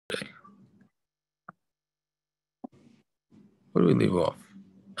Where do we leave off?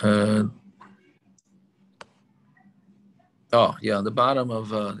 On the bottom of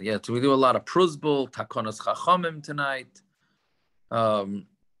so we do a lot of pruzbul, takonas chachamim tonight.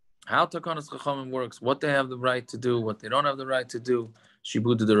 How takonas chachamim works, what they have the right to do, what they don't have the right to do.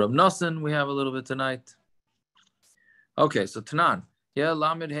 Shibud de Rav Nosson, we have a little bit tonight. Okay, so Tanan,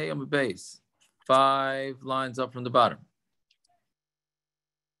 lamed hey on the base, 5 lines up from the bottom.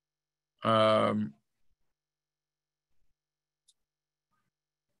 So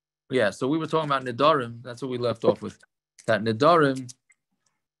we were talking about Nidarim. That's what we left off with. That Nidarim,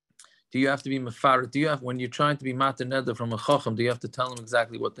 do you have to be mefaret? When you're trying to be mater neder from a chacham, do you have to tell them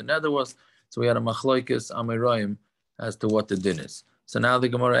exactly what the neder was? So we had a machloikis amirayim as to what the din is. So now the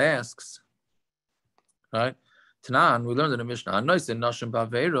Gemara asks, right? Tanan, we learned in the Mishnah, anois in nashim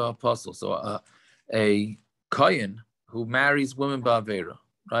ba'aveira apostle. So a kohen who marries women ba'aveira,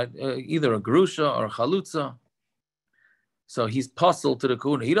 right? Either a grusha or a chalutza. So he's puzzled to the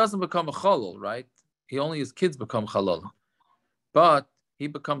kahuna. He doesn't become a chalal, right? Only his kids become chalal. But he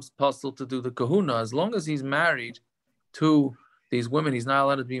becomes puzzled to do the kahuna. As long as he's married to these women he's not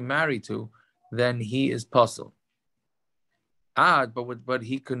allowed to be married to, then he is puzzled. But what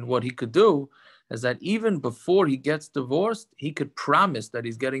he could do is that even before he gets divorced, he could promise that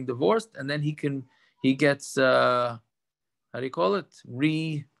he's getting divorced, and then he gets how do you call it?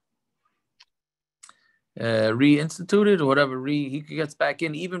 Reinstituted or whatever, he gets back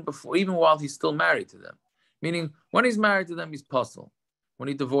in even while he's still married to them. Meaning, when he's married to them, he's puzzled. When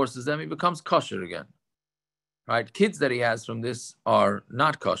he divorces them, he becomes kosher again. Right? Kids that he has from this are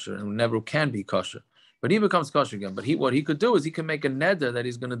not kosher and never can be kosher. But he becomes kosher again. But what he could do is he can make a neder that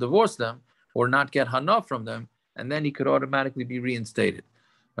he's going to divorce them or not get hana from them, and then he could automatically be reinstated.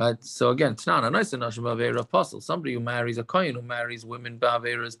 Right? So again, Tnan, anais nashim ba'aveira apostle. Somebody who marries a kohen who marries women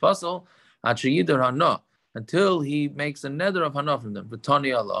ba'aveira is puzzle. Until he makes a neder of hana from them.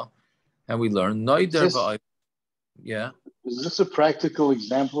 V'tani Allah, and we learn noider. Is this a practical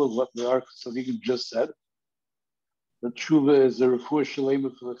example of what the Ark Tzadikim just said? The tshuva is a refuah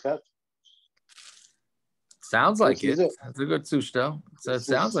shalema for the chet. Sounds like it. That's a good sushta. So it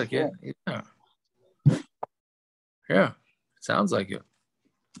sounds like it. Yeah, sounds like it.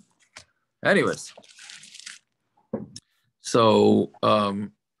 Anyways, so.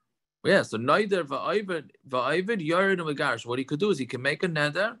 So neither va'ayvid yared and megarish. What he could do is he can make a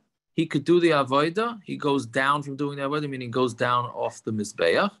neder. He could do the avodah. He goes down from doing the avodah, meaning he goes down off the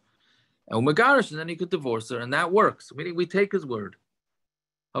mizbeach, and megarish, and then he could divorce her, and that works. Meaning we take his word.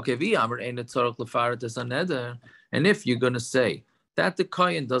 Okay, v'yamar ein tzarich lefaret es neder. And if you're going to say that the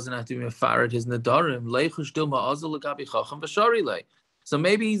kohen doesn't have to be mefaret his nedarim, leichush dilma azul legabi chacham v'shari lei. So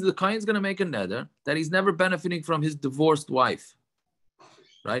maybe the kohen's going to make a neder that he's never benefiting from his divorced wife.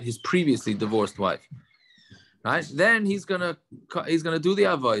 Right, his previously divorced wife. Right, then he's gonna do the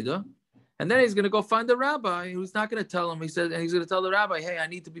avodah, and then he's gonna go find the rabbi who's not gonna tell him. He said, and he's gonna tell the rabbi, "Hey, I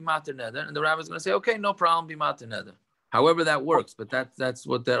need to be mater neder," and the rabbi's gonna say, "Okay, no problem, be mater neder." However that works, but that's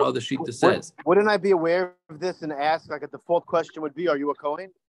what that other shita says. Wouldn't I be aware of this and ask? Like a default question would be, "Are you a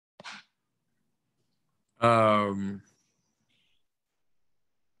kohen?"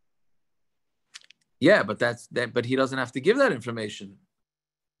 Yeah, but But he doesn't have to give that information.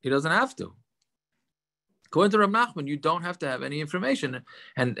 He doesn't have to. According to Rav Nachman, you don't have to have any information.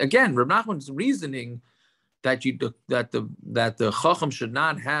 And again, Rav Nachman's reasoning that the chacham should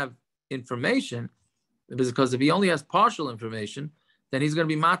not have information is because if he only has partial information, then he's going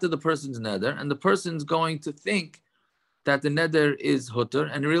to be matter the person's neder, and the person's going to think that the neder is hutter,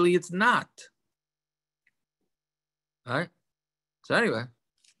 and really it's not. All right. So anyway,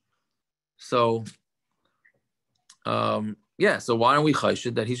 so why don't we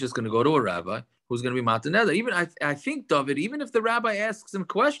chayshid that he's just going to go to a rabbi who's going to be mater neder? Even I think, David, even if the rabbi asks him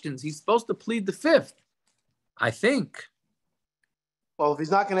questions, he's supposed to plead the fifth. I think. Well, if he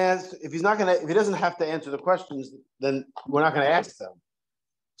doesn't have to answer the questions, then we're not going to ask them.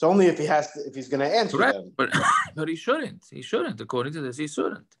 It's only if he's going to answer them. But he shouldn't. He shouldn't. According to this, he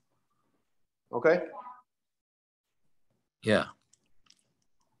shouldn't. Okay. Yeah.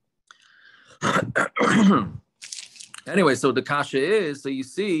 Anyway, so the kasha is, so you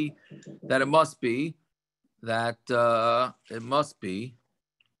see that it must be that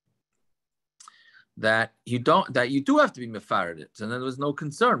you do have to be mefared, and then there was no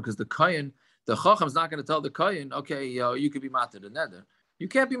concern because the chacham's not going to tell the kohen, okay, you could be mater the neder. You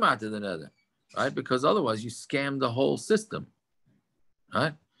can't be mater the neder, right? Because otherwise you scam the whole system,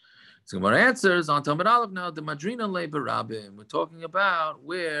 right? So our answers on Talmud Aleph now, the Madrina Leiber Rabbim. We're talking about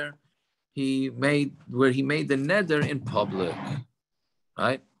where he made the neder in public,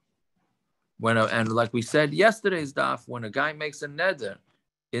 right? and like we said yesterday's daf, when a guy makes a neder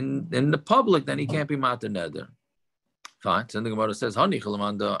in the public, then he can't be matter neder. Fine. So the Gemara says, that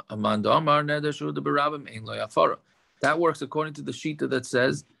works according to the shita that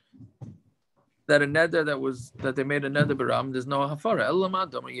says that a neder that they made a neder b'ram, there's no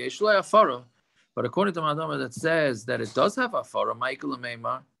hafara. But according to Madama that says that it does have hafara, Michael and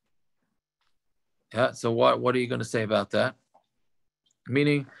Meimar. Yeah. So what are you going to say about that?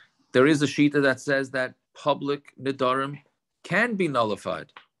 Meaning, there is a shita that says that public nedarim can be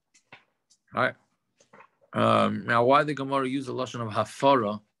nullified. All right. Now, why the Gemara use the lashon of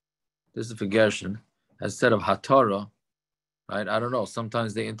hafara? This is for Gershon instead of hatara. Right? I don't know.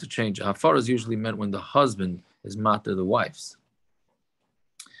 Sometimes they interchange. Hafara is usually meant when the husband is matter the wife's.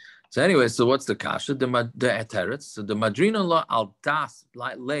 So anyway, so what's the kasha? The eteretz. So the madrina la al das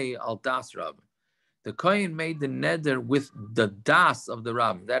lay al das rab. The kohen made the neder with the das of the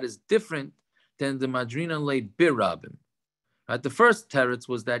rabbin. That is different than the madrina lay bir rabbin. Right? The first teretz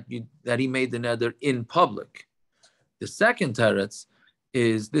was that he made the neder in public. The second teretz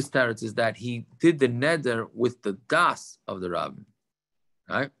is that he did the neder with the das of the rabbin.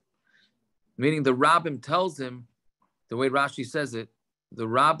 Right? Meaning the rabbin tells him, the way Rashi says it, the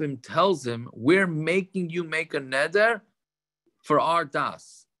rabbin tells him, we're making you make a neder for our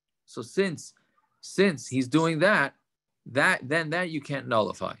das. So since he's doing that you can't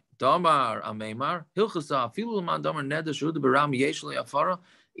nullify. Damar Ameimar, Hilchasa, Filuman Damar Neder Shud Baram Yeshle Afara.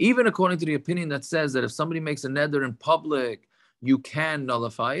 Even according to the opinion that says that if somebody makes a neder in public, you can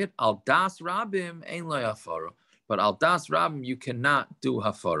nullify it. Al das Rabim Ein Lo Afara. But Al das Rabim you cannot do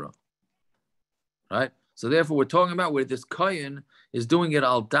Hafara. Right? So therefore we're talking about where this Kohen is doing it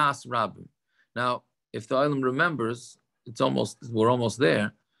Al das Rabim. Now, if the Olam remembers, we're almost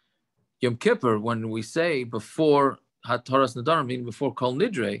there. Yom Kippur, when we say before Hataras Nadarim, meaning before Kol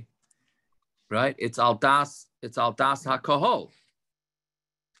Nidre, right? It's al das hakohol,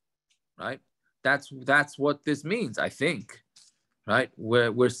 right? That's what this means, I think, right?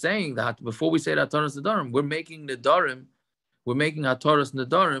 We're saying that before we say Hataras Nadarim, we're making Hataras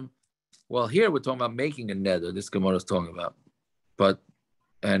Nadarim. Well, here we're talking about making a neder. This Gemara is talking about,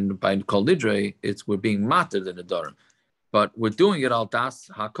 and by Kol Nidre, we're being matter the Nadarim, but we're doing it al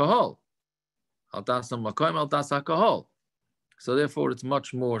das hakohol. Al das makoim, al das hakohol. So therefore, it's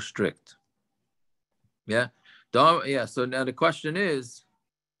much more strict. Yeah, So now the question is,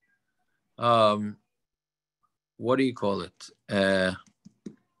 what do you call it?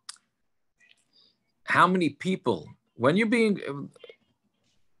 How many people? When you're being,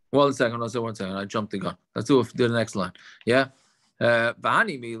 one second. I jumped the gun. Let's do the next line. Yeah. But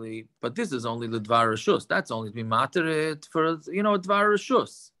this is only the dvar reshus. That's only to be materit for dvar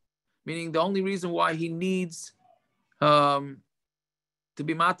reshus. Meaning the only reason why he needs to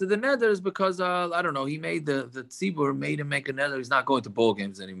be matter the neder is because I don't know, he made the tzibur made him make a neder. He's not going to ball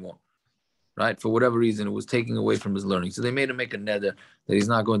games anymore, right? For whatever reason, it was taking away from his learning. So they made him make a neder that he's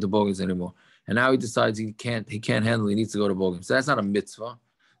not going to ball games anymore. And now he decides he can't handle it. He needs to go to ball games. So that's not a mitzvah.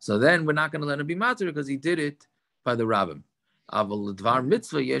 So then we're not going to let him be matter because he did it by the rabbim.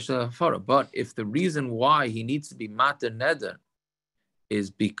 But if the reason why he needs to be matter neder is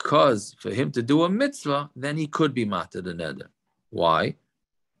because for him to do a mitzvah, then he could be matter the neder. Why?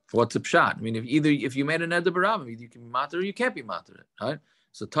 What's a pshat? I mean, if you made a neder b'rabim, either you can be matter or you can't be matter it, right?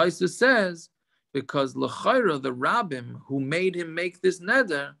 So Taisa says because l'chayra, the rabbim who made him make this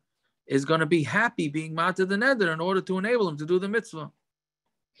neder is going to be happy being matter the neder in order to enable him to do the mitzvah,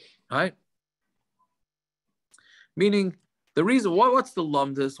 right? Meaning the reason what's the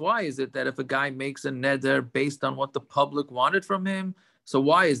lumdus? Why is it that if a guy makes a neder based on what the public wanted from him, so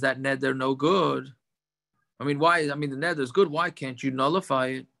why is that neder no good? I mean, the neder is good. Why can't you nullify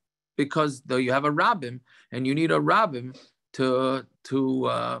it? Because though you have a rabbim and you need a rabbim to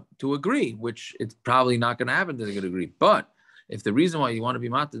agree, which it's probably not going to happen that they're going to agree. But if the reason why you want to be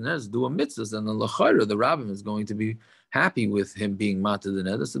matter the neder is do a mitzvah, then the l'chayra, the rabbim is going to be happy with him being matter the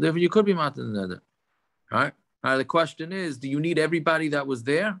neder. So therefore, you could be matter the neder. All right. All right. The question is, do you need everybody that was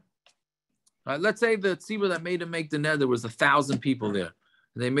there? All right, let's say the tzibur that made him make the neder was 1,000 people there.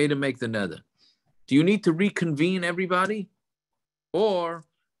 They made him make the neder. Do you need to reconvene everybody? Or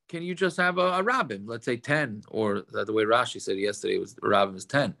can you just have a rabbim, let's say 10, or the way Rashi said yesterday was the rabbim is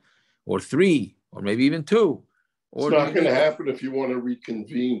 10, or 3, or maybe even 2. Or it's not going to happen if you want to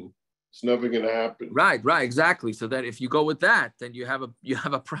reconvene. It's never going to happen. Right, exactly. So that if you go with that, then you have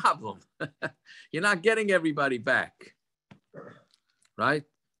a problem. You're not getting everybody back, right?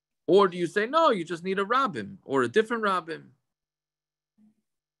 Or do you say no? You just need a rabbim or a different rabbim.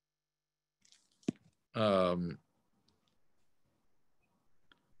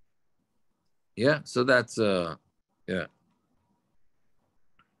 Yeah, so that's yeah.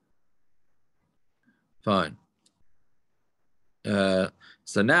 Fine.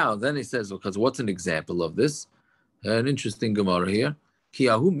 So now, then he says, because what's an example of this? An interesting Gemara here.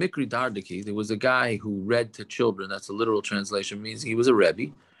 Kiyahu Mikri Dardaki. There was a guy who read to children. That's a literal translation. Means he was a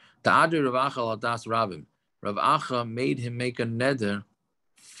Rebbe. Ta'adri Rav Acha al das Ravim. Rav Acha made him make a neder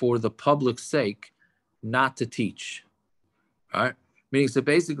for the public's sake, not to teach. All right. Meaning, so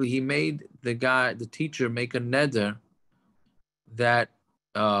basically, he made the teacher, make a neder that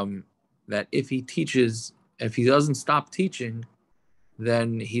that if he teaches, if he doesn't stop teaching,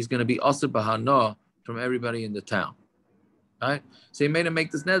 then he's going to be asur b'hana from everybody in the town. Right? So he made him make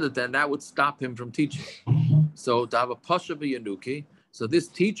this neder, then that would stop him from teaching. So to have a pasha b'yanuki, so this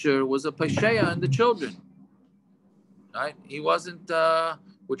teacher was a pasheya in the children. Right? He wasn't,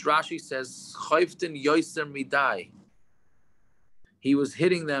 which Rashi says, chayftin yoiser midai. He was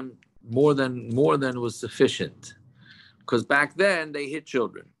hitting them more than was sufficient, because back then they hit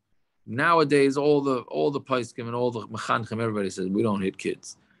children. Nowadays, all the paiskim and all the mechanchim, everybody says we don't hit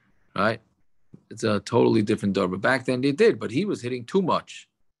kids, right? It's a totally different door. But back then they did, but he was hitting too much,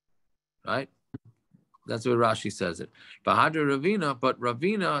 right? That's what Rashi says it. But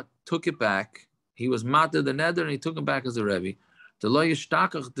Ravina took it back. He was matter the neder, and he took him back as a rebbe. The lo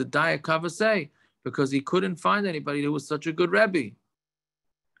yishtakach the daya kavasei, because he couldn't find anybody who was such a good rebbe.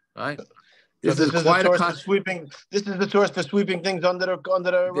 Right. This is the source for sweeping. This is the source for sweeping things under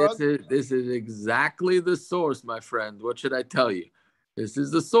the rug. This is exactly the source, my friend. What should I tell you? This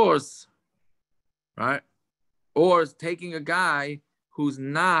is the source, right? Or it's taking a guy who's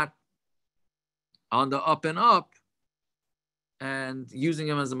not on the up and up and using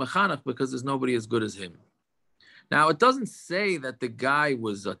him as a mechanech because there's nobody as good as him. Now, it doesn't say that the guy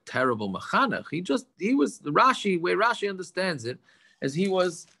was a terrible mechanech. He was the Rashi, where Rashi understands it, as he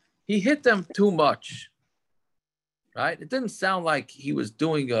hit them too much, right? It didn't sound like he was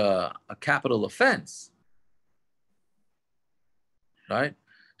doing a capital offense, right?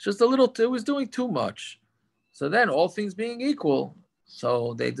 It's just it was doing too much. So then, all things being equal,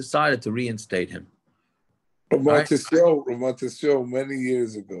 so they decided to reinstate him. Ramatesio many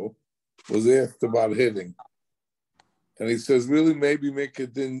years ago was asked about hitting. And he says, really, maybe make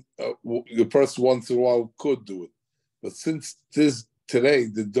it in, the person once in a while could do it. But since today,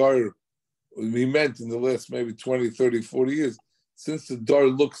 the dar, we meant in the last maybe 20, 30, 40 years, since the dar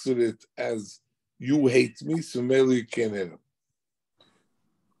looks at it as you hate me, so maybe you can't hit him.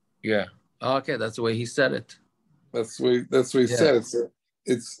 Yeah. Okay, that's the way he said it. That's the way he said it. So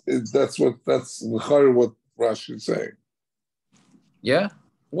that's what Rashi is saying. Yeah.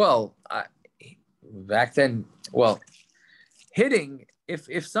 Well, back then, hitting,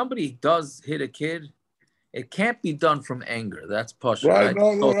 if somebody does hit a kid, it can't be done from anger. That's posh, right?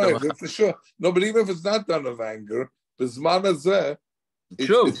 Right. That's for sure. No, but even if it's not done of anger,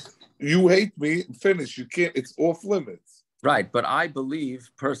 you hate me, finish. You can't, it's off limits. Right, but I believe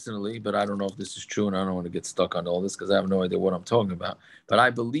personally, but I don't know if this is true, and I don't want to get stuck on all this because I have no idea what I'm talking about. But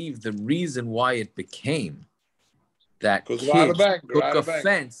I believe the reason why it became that kids took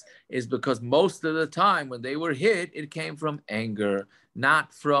offense is because most of the time when they were hit, it came from anger,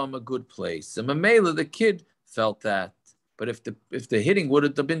 not from a good place. And Mamela, the kid felt that. But if the hitting would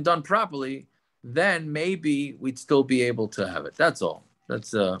have been done properly, then maybe we'd still be able to have it. That's all.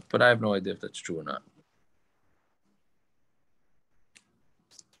 That's but I have no idea if that's true or not.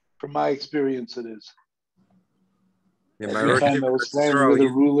 From my experience, it is. Every time it was slammed with a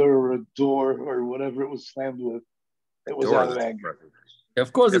ruler or a door or whatever it was slammed with, it was out of anger.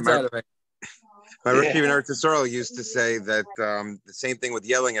 Of course, it's out of anger. My Rosh Yeshiva in Eretz Yisrael used to say that the same thing with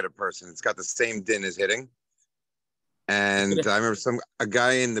yelling at a person. It's got the same din as hitting. And I remember a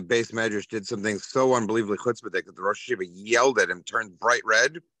guy in the base measures did something so unbelievably chutzpahdik that the Rosh Yeshiva yelled at him, turned bright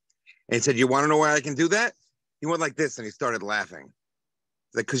red, and he said, "You want to know why I can do that?" He went like this, and he started laughing.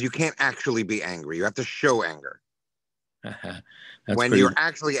 Like, because you can't actually be angry. You have to show anger. When you're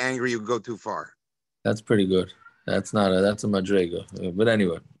actually angry, you go too far. That's pretty good. That's a madrega. But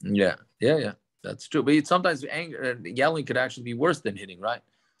anyway, yeah. That's true. But sometimes yelling could actually be worse than hitting, right?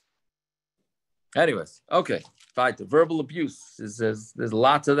 Anyways, okay. Fine. The verbal abuse there's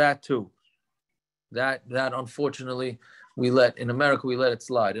lots of that too. That unfortunately in America we let it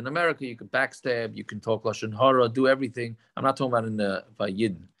slide. In America you can backstab, you can talk lashon hara, do everything. I'm not talking about by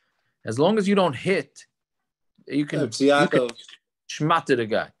Yidden. As long as you don't hit, you can schmatter the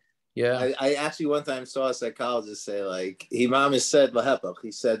guy. Yeah. I actually one time saw a psychologist say, like, Imam has said lahepach.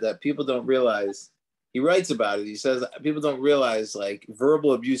 He said that people don't realize. He writes about it. He says people don't realize, like,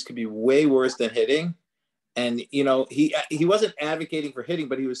 verbal abuse could be way worse than hitting, And he wasn't advocating for hitting,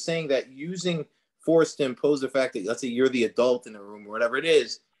 but he was saying that using force to impose the fact that, let's say, you're the adult in the room or whatever it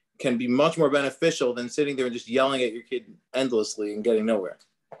is, can be much more beneficial than sitting there and just yelling at your kid endlessly and getting nowhere.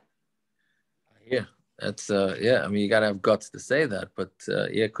 Yeah, that's I mean, you got to have guts to say that, but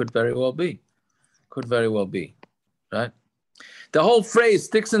it could very well be. Could very well be, right? The whole phrase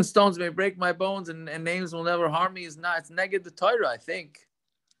 "sticks and stones may break my bones and names will never harm me" it's negative the Torah, I think.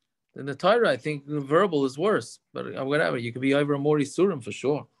 In the Torah, I think verbal is worse, but whatever. You could be over a Mori Surim for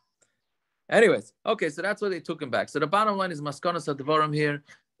sure. Anyways, okay, so that's why they took him back. So the bottom line is Maskanas Advarim here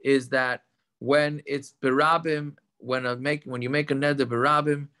is that when it's berabim, when you make a neder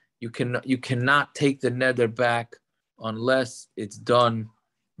berabim, you cannot take the neder back unless it's done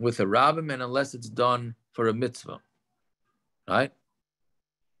with a rabim and unless it's done for a mitzvah, right?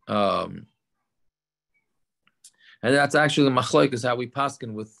 And that's actually the machlok is how we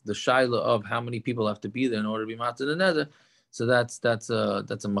paskin with the shaila of how many people have to be there in order to be matzah the neder. So that's a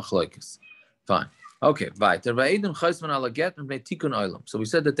machlokes. Fine. Okay. So we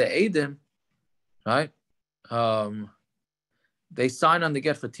said that the Eidim, right? They sign on the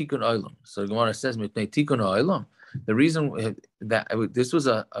get for tikkun olam. So the Gemara says tikkun olam. The reason that this was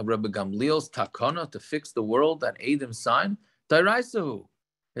a Rebbe Gamliel's takana to fix the world that Eidim sign, dairaisahu.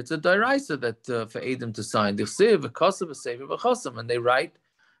 It's a dairaisa that for Eidim to sign. They say a kasav, a sefer, a chasam, and they write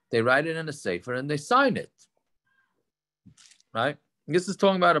it in a sefer and they sign it. Right? This is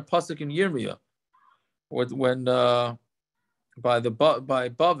talking about a pasuk in Yirmiyah, when by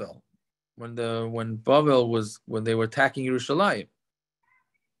Bavel, when Bavel when they were attacking Yerushalayim.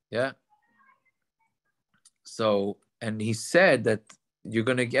 Yeah. So, and he said that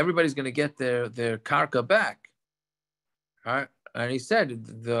everybody's gonna get their karka back. All right. And he said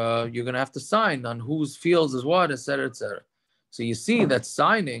you're gonna have to sign on whose fields is what, etc., etc. So you see that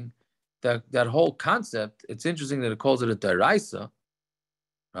signing, that whole concept. It's interesting that it calls it a deraisa,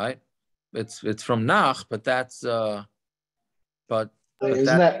 right? It's from Nach, but that's isn't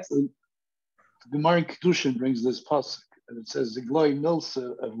that the Gemara in Kedushin brings this pasuk and it says the glory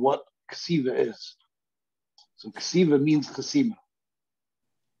milsa of what ksiva is. So ksiva means kasima.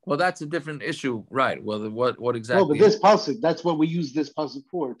 Well, that's a different issue, right? Well, what exactly? No, but this pasuk, that's what we use this pasuk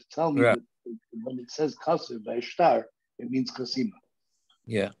for, to tell me that when it says kasiv by shtar, it means kasima.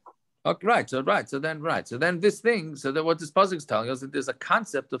 Yeah. Okay, right. So then this thing. So that what this pasuk is telling us that there's a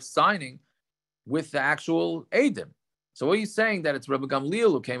concept of signing with the actual Eidim. So what are you saying that it's Rebbe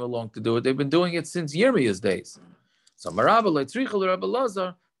Gamliel who came along to do it? They've been doing it since Yirmiyah's days. So Marabba Leitzrichel Rebbe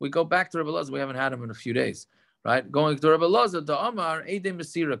Lazar. We go back to Rebbe Lazar. We haven't had him in a few days. Right, going to Rebbe Lazar, the Amar Eidim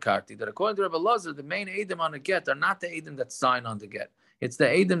Mesira Karti. That according to Rebbe Lazar, the main Eidim on the get are not the Eidim that sign on the get. It's the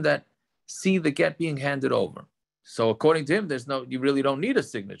Eidim that see the get being handed over. So according to him, you really don't need a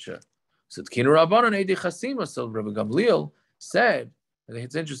signature. So Tkinu Rabbanon Eidi Chasima. So Rebbe Gamliel said, I think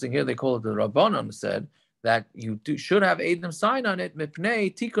it's interesting here. They call it the Rabbanon said that you should have Eidim sign on it.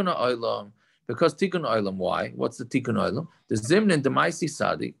 Mipnei Tikkun Olam, because Tikkun Olam. Why? What's the Tikkun Olam? The Zimnin Demaisi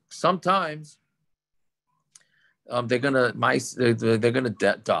Sadi. Sometimes. They're gonna die.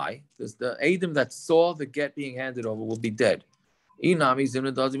 The Eidim that saw the get being handed over will be dead.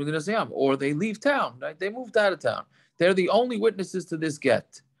 Or they leave town, right? They moved out of town. They're the only witnesses to this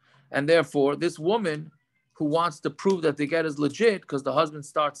get. And therefore, this woman who wants to prove that the get is legit, because the husband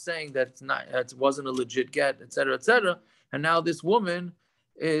starts saying that it wasn't a legit get, etc., and now this woman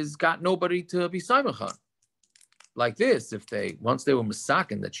is got nobody to be Simachan. Like this, once they were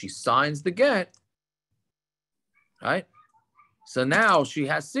masakin that she signs the get, right? So now she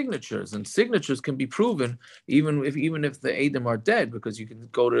has signatures, and signatures can be proven even if the Eidim are dead, because you can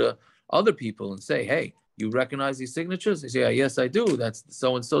go to other people and say, "Hey, you recognize these signatures?" They say, "Yeah, yes, I do. That's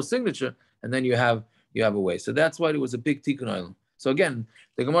so and so signature," and then you have a way. So that's why it was a big tikkun olam. So again,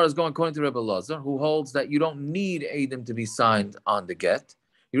 the Gemara is going according to Rebbe Lazar, who holds that you don't need Eidim to be signed on the get.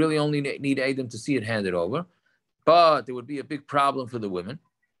 You really only need Eidim to see it handed over, but there would be a big problem for the women.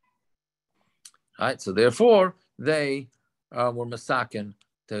 All right, so therefore they were masakin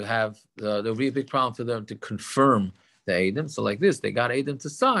to have, there would be a big problem for them to confirm the Eidim. So like this, they got Eidim to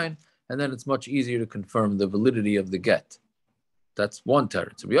sign, and then it's much easier to confirm the validity of the get. That's one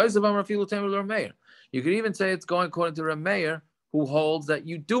territory. You could even say it's going according to Rameir, who holds that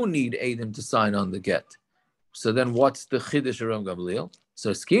you do need Eidim to sign on the get. So then what's the Chiddush Ram Gamliel?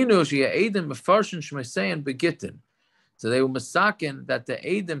 So Skinu Shia Eidim Mefarshin Shmeisein Begittin. So they were masakin that the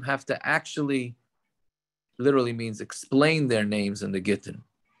Eidim have to actually, literally means explain their names in the Gittin,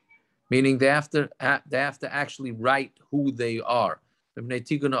 meaning they have to actually write who they are.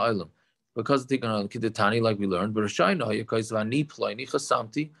 Because Tikkun Olam Kidetani, like we learned,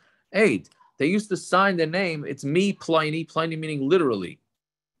 aid. they used to sign their name. It's me, Pliny. Pliny meaning literally,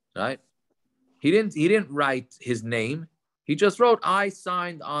 right? He didn't write his name. He just wrote, I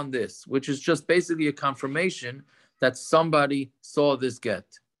signed on this, which is just basically a confirmation that somebody saw this get,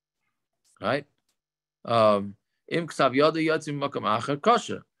 right? So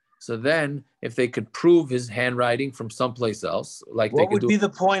then, if they could prove his handwriting from someplace else, like what would be the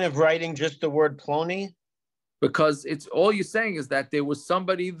point of writing just the word Plony? Because it's all you're saying is that there was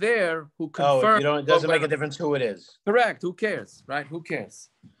somebody there who confirmed. It doesn't make a difference who it is. Correct. Who cares, right? Who cares,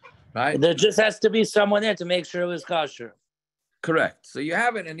 right? There just has to be someone there to make sure it was kosher. Correct. So you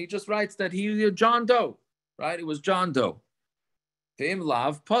have it, and he just writes that he John Doe, right? It was John Doe. V'im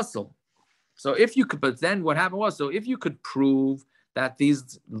lav puzzle. So if you could, but then what happened was, so if you could prove that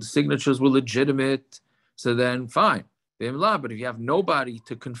these signatures were legitimate, so then fine. V'im lav. But if you have nobody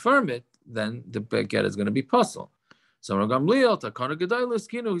to confirm it, then the get is going to be puzzle. So Gamliel takana gedayla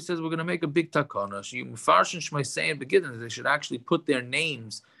skinu. He says we're going to make a big takana. They should actually put their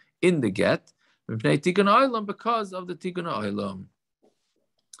names in the get. Because of the tikkun olam,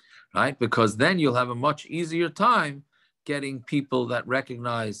 right? Because then you'll have a much easier time getting people that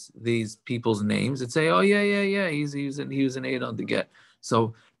recognize these people's names and say, "Oh yeah, he was an aid on the get."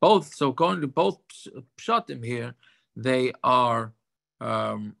 So going to both pshatim here, they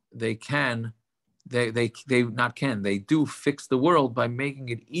do fix the world by making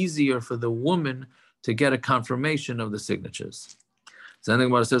it easier for the woman to get a confirmation of the signatures. So I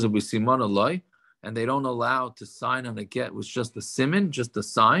think what it says will be siman aloi. And they don't allow to sign on a get with just the siman, just the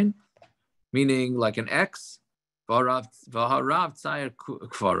sign, meaning like an X. Rav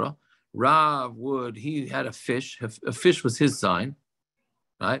he had a fish. A fish was his sign,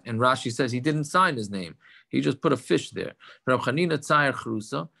 right? And Rashi says he didn't sign his name. He just put a fish there. Rav Chanina tzayer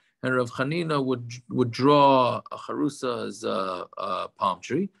charusa, and Rav Chanina would draw a charusa as a palm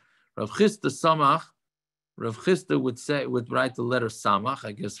tree. Rav Chisda samach. Rav Chisda would write the letter Samach,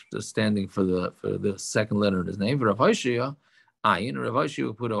 I guess standing for the second letter in his name. Rav Hoshea, Ayin. Rav Hoshea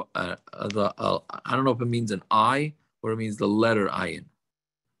would put I don't know if it means an I or it means the letter Ayin,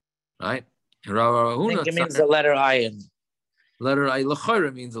 right? I think it means the letter Ayin. Letter Ayin.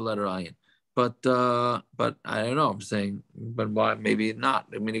 L'chayra means the letter Ayin, but I don't know. I'm saying, but why? Maybe not.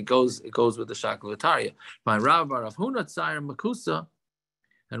 I mean, it goes with the Shaklavataria. By Rav Huna Tzair Makusa.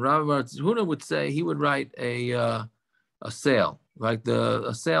 And Rabbi Bar Huna would say he would write a sail, like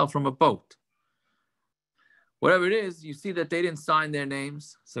a sail from a boat. Whatever it is, you see that they didn't sign their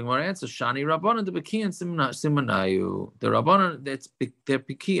names. So our answer, Shani Rabbanan the Bekian Simanayu. The Rabbanan, they're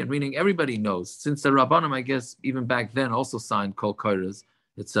Bekian, meaning everybody knows. Since the Rabbanim, I guess, even back then also signed Kol Kairas,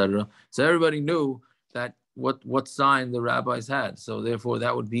 etc. So everybody knew that what sign the rabbis had. So therefore,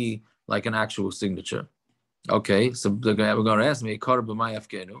 that would be like an actual signature. Okay, so we're going to ask me,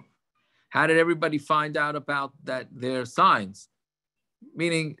 how did everybody find out about their signs?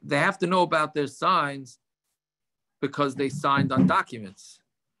 Meaning they have to know about their signs because they signed on documents,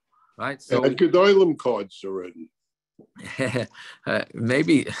 right? So Gedolim cards already.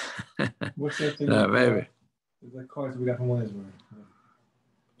 Maybe. What's that thing? Maybe. The cards we got from Williamsburg.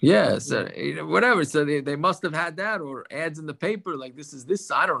 Yeah, so whatever. So they must have had that or ads in the paper like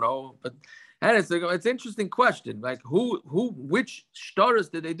this. I don't know, but. And it's an interesting question. Like which shtaras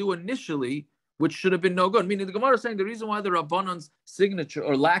did they do initially, which should have been no good? Meaning the Gemara is saying the reason why the Rabbanon's signature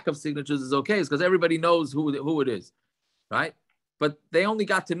or lack of signatures is okay is because everybody knows who it is, right? But they only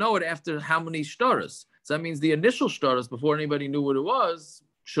got to know it after how many shtaras. So that means the initial shtaras before anybody knew what it was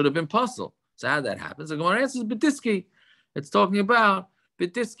should have been puzzle. So how that happens? The Gemara answers B'diski. It's talking about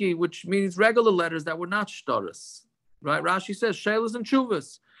B'diski, which means regular letters that were not shtaras, right? Rashi says shaylas and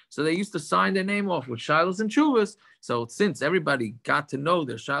chuvas. So they used to sign their name off with shilas and chuvas. So since everybody got to know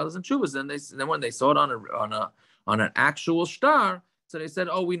their shilas and chuvas, then when they saw it on an actual star, so they said,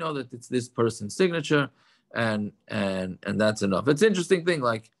 "Oh, we know that it's this person's signature," and that's enough. It's an interesting thing.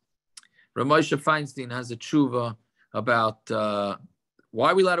 Like Ramosha Feinstein has a tshuva about why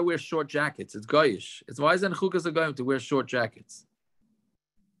are we allowed to wear short jackets? It's goyish. It's why is it chukas a goyim to wear short jackets?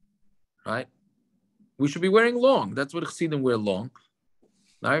 Right? We should be wearing long. That's what chassidim wear long.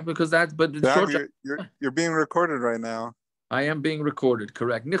 Right, because that's you're being recorded right now. I am being recorded,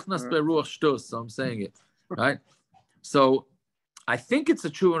 correct. Nichnas beruach shtus, so I'm saying it, right? So I think it's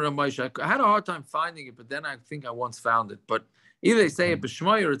a true Ramosha. I had a hard time finding it, but then I think I once found it. But either they say it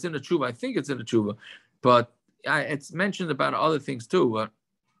b'shmai or it's in a tshuva. I think it's in a tshuva, but it's mentioned about other things too.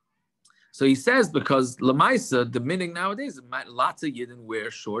 So he says because lamaisa, the meaning nowadays, lots of Yidden wear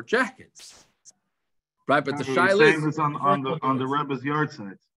short jackets. Right, but the shaila is on the Rebbe's yard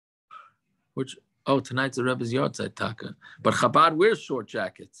side. Tonight's the Rebbe's yard side taka. But Chabad wears short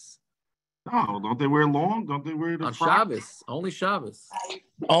jackets. No, don't they wear long? Don't they wear the On frock? Shabbos, only Shabbos.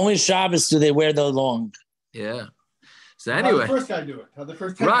 Only Shabbos do they wear the long. Yeah. So How'd anyway, the first guy do it? How'd the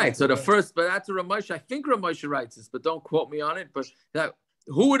first guy right. do So it? the first, but that's a Ramesh. I think Ramesh writes this, but don't quote me on it. But that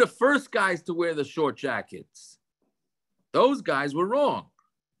who were the first guys to wear the short jackets? Those guys were wrong.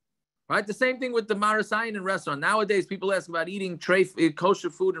 Right? The same thing with the marasayin in restaurant. Nowadays, people ask about eating kosher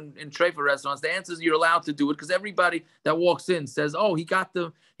food in treifa restaurants. The answer is you're allowed to do it because everybody that walks in says, "Oh, he got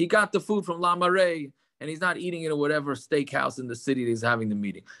the food from La Marais, and he's not eating it at whatever steakhouse in the city that he's having the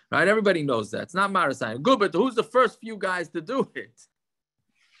meeting." Right? Everybody knows that. It's not marasayin. Good, but who's the first few guys to do it?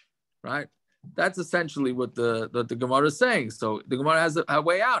 Right? That's essentially what the Gemara is saying. So the Gemara has a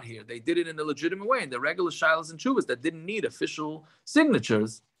way out here. They did it in a legitimate way in the regular shilas and chuvas that didn't need official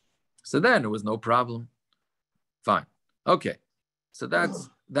signatures. So then it was no problem. Fine. Okay. So that's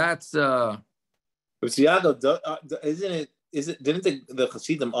Didn't the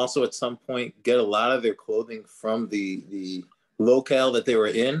Hasidim also at some point get a lot of their clothing from the locale that they were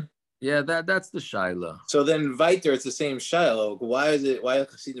in? Yeah, that's the shaila. So then Viter, it's the same shaila. Why are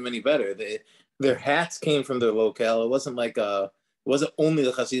Hasidim any better? Their hats came from their locale. It wasn't like it wasn't only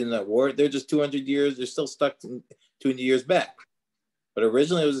the Hasidim that wore it. They're just 200 years. They're still stuck 200 years back. But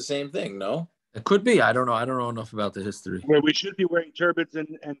originally it was the same thing, no? It could be. I don't know. I don't know enough about the history. Where we should be wearing turbans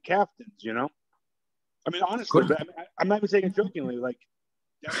and caftans, you know? I mean, honestly, I'm not even saying it jokingly. Like,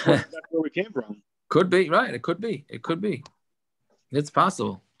 that's where we came from. Could be, right. It could be. It could be. It's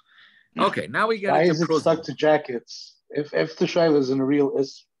possible. Okay, now we get into it stuck to jackets. If the shayla is in a real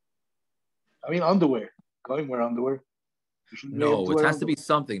underwear. Going wear underwear. No, it has to be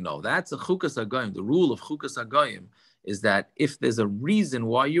something. No, that's a chukas hagoyim. The rule of chukas hagoyim is that if there's a reason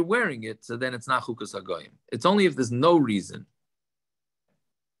why you're wearing it, so then it's not chukas hagoyim. It's only if there's no reason,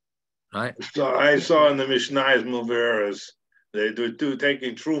 right? So I saw in the Mishnah's Muveras they do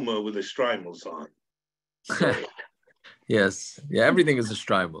taking truma with the streimels on. Yes, yeah, everything is a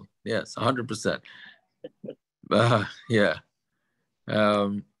streimel. Yes, 100%. Yeah,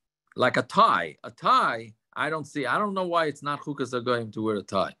 like a tie. A tie. I don't know why it's not chukas hagoyim to wear a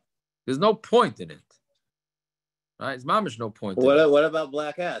tie. There's no point in it. Right? It's mamish no point. What about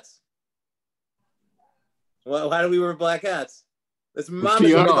black hats? Well, why do we wear black hats? It's mamish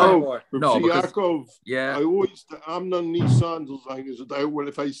no, Yaakov. Yeah. I always Amnon Nissan is that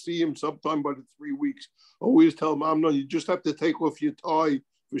if I see him sometime about 3 weeks, I always tell him, Amnon, you just have to take off your tie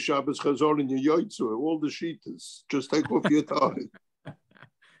for Shabbos Chazor and your Yoitzu. All the sheetas. Just take off your tie.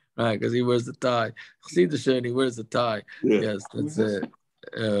 Right, because he wears the tie. See the shirt, he wears the tie. Yeah. Yes, that's it.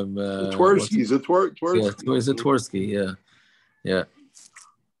 Tversky's a Tversky. Yeah, it's a Tversky, yeah.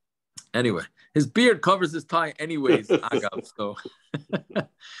 Anyway, his beard covers his tie anyways, Agav, so.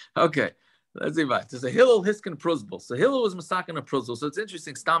 Okay, let's see back. There's a Hillel, Hiskin, Pruzbel. So Hillel was Masakin of Pruzbel, so it's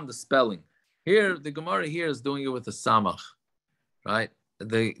interesting, stam the spelling. Here, the Gemara here is doing it with a Samach, right?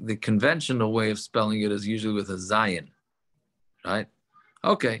 The conventional way of spelling it is usually with a Zayin, right?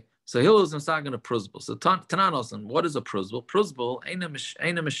 Okay, so Hillel is Masakin of Pruzbel. So Tananosan, what is a Pruzbel? Pruzbel ain't a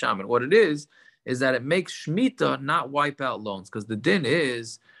Mishamin. What it is that it makes Shemitah not wipe out loans, because the din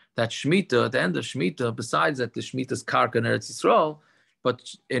is that Shemitah, at the end of Shemitah, besides that the Shemitah is Karka and Eretz Yisrael,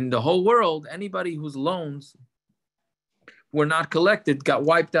 but in the whole world, anybody whose loans were not collected got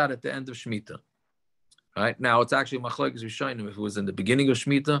wiped out at the end of Shemitah. Right? Now, it's actually Machlokes Rishonim if it was in the beginning of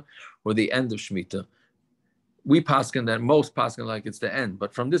Shemitah or the end of Shemitah. We paskin that, most paskin like it's the end.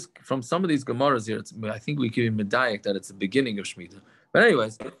 But from some of these Gemaras here, I think we give him medayek that it's the beginning of Shemitah. But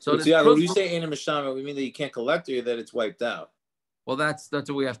anyways, so when you say Ein Mishama, we mean that you can't collect or that it's wiped out? Well, that's what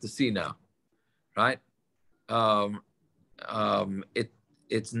we have to see now, right?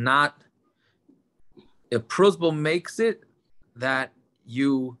 It's not. If Pruzbel makes it that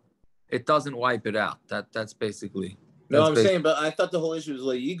it doesn't wipe it out. That's basically. No, I'm saying, but I thought the whole issue was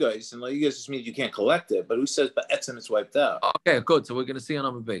Le'yigas, and Le'yigas just means you can't collect it. But who says Ba'etzim it's wiped out? Okay, good. So we're going to see on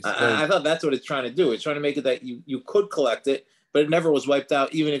a base. I thought that's what it's trying to do. It's trying to make it that you could collect it, but it never was wiped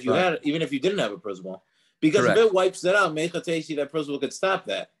out, even if you had it, even if you didn't have a Pruzbel. Because if it wipes it out, Mechateshi, that Pruzbel could stop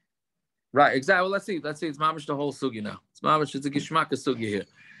that. Right, exactly. Well, let's see. It's mamish the whole sugi now. It's mamish. It's a gishmaka sugi here.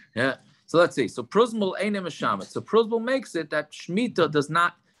 Yeah. So let's see. So Pruzbel einem mishamet. So Pruzbel makes it that Shemitah does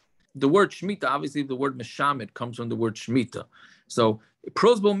not. The word Shemitah, obviously, the word mishamet comes from the word Shemitah. So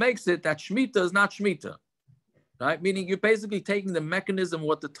Pruzbel makes it that Shemitah is not Shemitah, right? Meaning you're basically taking the mechanism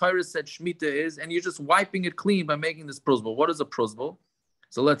what the Torah said Shemitah is, and you're just wiping it clean by making this Pruzbel. What is a Pruzbel?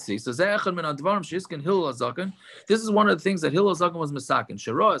 So let's see. So this is one of the things that Hillel Zaken was misakin.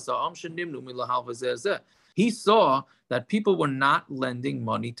 He saw that people were not lending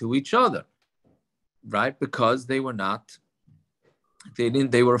money to each other, right? Because they were not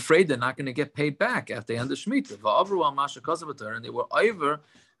They were afraid they're not going to get paid back after the end of Shemitah. And they were over.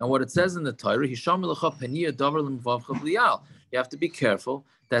 And what it says in the Torah, you have to be careful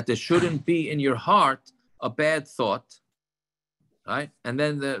that there shouldn't be in your heart a bad thought, right? And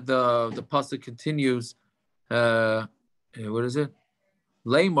then the pasuk continues. What is it?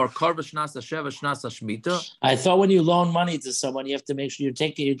 I thought when you loan money to someone, you have to make sure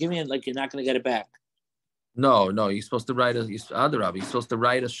you're giving it like you're not going to get it back. No, you're supposed to write you're supposed to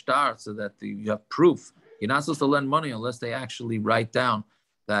write a star so that you have proof. You're not supposed to lend money unless they actually write down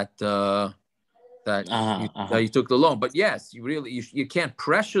that you took the loan. But yes, you can't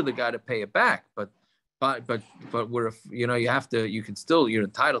pressure the guy to pay it back. But you're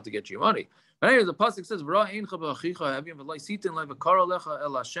entitled to get your money. But anyway, the pasuk says,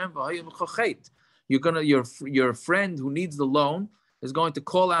 your friend who needs the loan is going to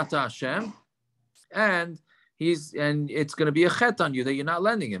call out to Hashem, and it's going to be a chet on you that you're not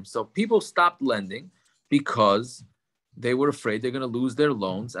lending him. So people stopped lending because they were afraid they're going to lose their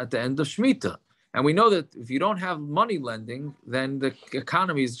loans at the end of Shemitah. And we know that if you don't have money lending, then the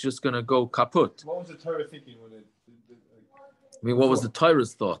economy is just going to go kaput. What was the Torah thinking when it? What was the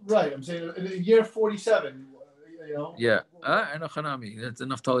Torah's thought? Right, I'm saying in the year 47, Yeah, that's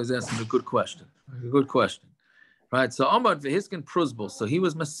enough. Tali's asking a good question. Right, so Ahmad v'hiskin pruzbul. So he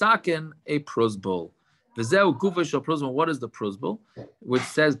was masakin a pruzbul. V'zeu guvish a pruzbul. What is the pruzbul? Which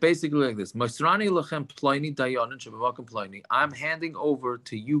says basically like this: Masrani lachem ploini dayanin shebavakim ploini. I'm handing over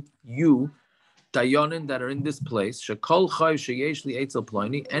to you dayanin that are in this place. Shekol chayv sheyesh li etzel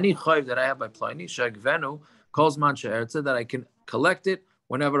ploini. Any chayv that I have by ploini shegvenu calls man she'ertze, that I can collect it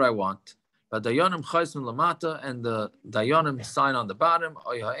whenever I want. But dayanim chaysim lamata, and the dayanim sign on the bottom,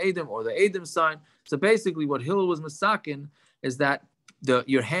 or the edim sign. So basically, what Hillel was masakin is that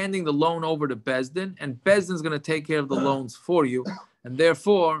you're handing the loan over to Bezdin, and Bezdin's going to take care of the loans for you, and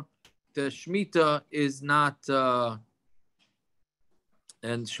therefore the Shemitah is not, and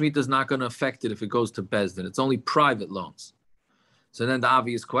Shemitah is not going to affect it if it goes to Bezdin. It's only private loans. So then the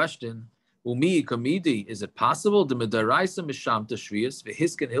obvious question: Umi kamidi, is it possible the medaraisa mishamta shvius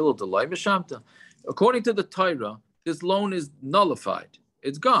v'hiskin Hillel delay mishamta? According to the Torah, this loan is nullified.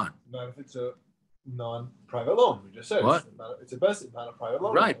 It's gone. Not if it's a non-private loan. We just said what? It's a best, not a private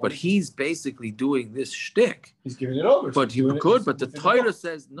loan. Right, but he's basically doing this shtick. He's giving it over. But the Torah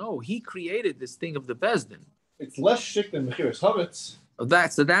says no. He created this thing of the Bezdin. It's less shtick than Mechiras Havetz.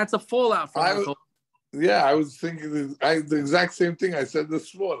 That's a fallout from the whole. Yeah, I was thinking the exact same thing I said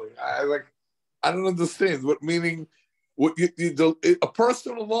this morning. I don't understand what meaning. A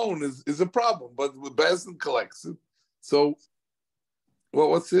personal loan is a problem, but Bezdin collects it. So,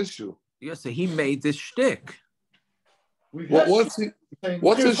 what's the issue? Yeah, so he made this shtick. What's a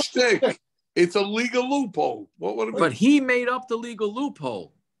shtick? It's a legal loophole. But he made up the legal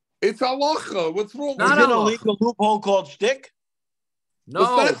loophole. It's halacha. What's wrong? Is it a legal loophole called shtick?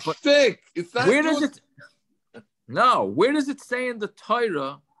 No, it's not shtick. It's not. Where does it? No, where does it say in the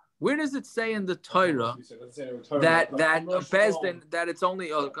Torah? Where does it say in the Torah that Bezdin, that it's only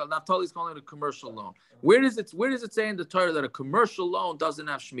Naftali's calling it a commercial loan? Where does it say in the Torah that a commercial loan doesn't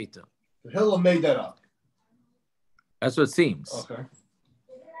have Shemitah? Hillel made that up. That's what it seems. Okay.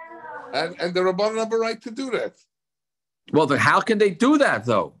 And the Rabbanan have a right to do that. Well, how can they do that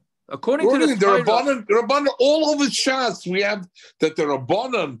though? According to the Torah, Rabbanan, all over Shas, we have that the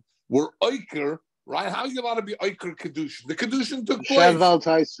Rabbanan were Eiker. Right? How are you allowed to be Eiker Kedushin? The Kedushin took place. Shaval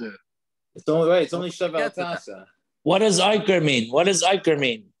Taisa. It's only right. It's only Shaval Taisa. What does Eiker mean? What does Eiker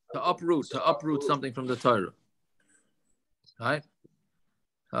mean? To uproot something from the Torah. Right?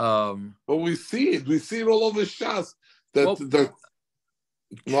 But we see it all over Shas.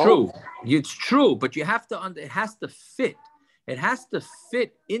 True. It's true, but you have to. It has to fit. It has to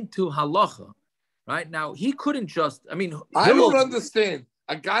fit into halacha. Right? Now he couldn't just. I don't understand.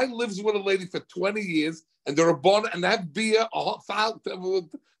 A guy lives with a lady for 20 years, and they're born and have beer,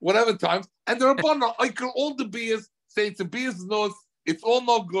 whatever times, and they're born. I can all the beers say it's a beer's nose. It's all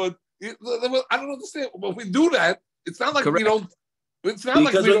no good. I don't understand. When we do that, it's not like we don't. It's not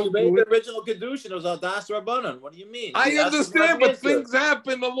because like we when don't. You made the original kedushin, it was Aldas Rabbanan. What do you mean? I understand, but things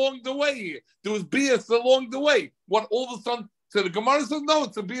happen along the way here. There was beers along the way. What all of a sudden? So the Gemara says no,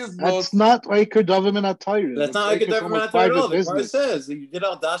 it's a beer's nose. That's not Eiker Dovim and Atayr. That's not Eiker Dovim and Atayr at all. The Gemara says you did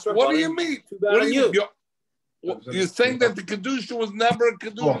Aldas Rabbanan. What do you mean? What do you? You're saying that the kedushin was never a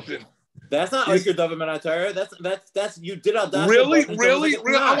kedushin. That's not Eiker Dovim and Atayr. That's you did Aldas. Really?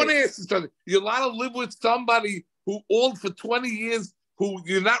 I want to ask you something. You're allowed to live with somebody who owned for 20 years who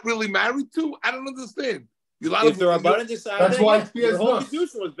you're not really married to? I don't understand. If the Rabbanan decided, the whole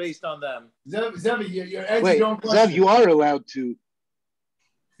kedushin was based on them. Zev, you are allowed to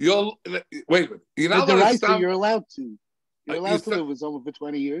You'll wait a minute. You're not the allowed right to stop. you're allowed to. You're allowed to you live with someone for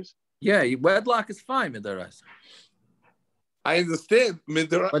 20 years. Yeah, wedlock is fine, Midaras. I understand.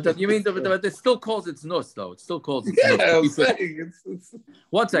 But you mean, but it still calls it nus, though. It still calls it Yeah, nus. I'm saying it's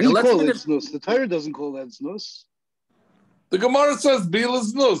 1 It second. doesn't Let's call finish. it snus. The Torah doesn't call that snus. the Gemara says bil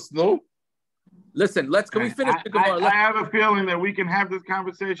is nus, no? Listen, can we finish the I Gemara? have a feeling that we can have this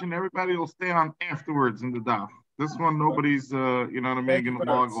conversation. Everybody will stay on afterwards in the daf. This one, nobody's, you know what I mean, going to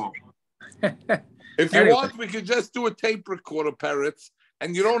log off. If you want, we could just do a tape recorder, parrots,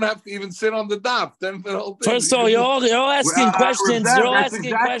 and you don't have to even sit on the daf. Then the whole thing. First of all, you're all asking questions. Reb Zev, You're all that's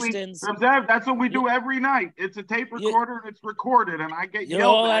asking exactly, questions. Reb Zev, that's what we do every night. It's a tape recorder and it's recorded, and I get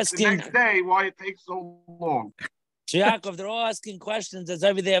yelled at the next day why it takes so long. Yaakov, they're all asking questions as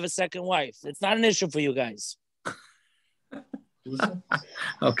if they have a second wife. It's not an issue for you guys.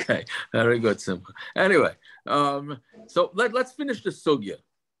 Okay, very good, Simcha. Anyway, so let's finish the sugya,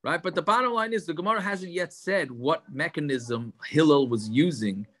 right? But the bottom line is the Gemara hasn't yet said what mechanism Hillel was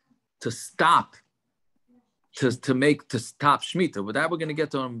using to stop Shemitah. But that we're going to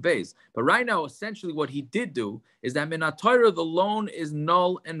get to on base. But right now, essentially, what he did do is that Min HaTorah, the loan is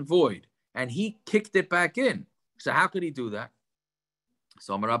null and void, and he kicked it back in. So how could he do that?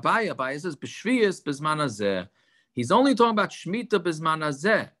 So Amar Abaye says, B'shviyas b'zman hazeh. He's only talking about Shemitah b'zman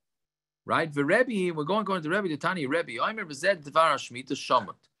hazeh, right? V'Rebbe, we're going to Rebbe, the Tani Rebbe. Omer v'zed dvar Shemitah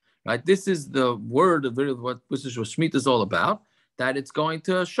shomot. Right? This is the word of what Shemitah is all about. That it's going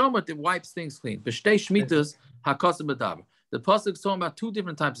to shomot. It wipes things clean. B'shtei Shemitahs hakosem b'davar. The pasuk is talking about two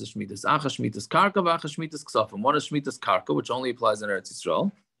different types of Shemitahs. Acha Shemitahs karka, v'acha Shemitahs ksafim. One is Shemitahs karka, which only applies in Eretz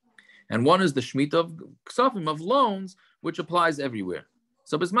Yisrael. And one is the Shemitah of Ksafim, of loans, which applies everywhere.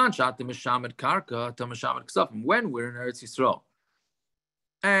 So, Bisman Shat, the Meshamet Karka, to Meshamet Ksafim, when we're in Eretz Yisrael.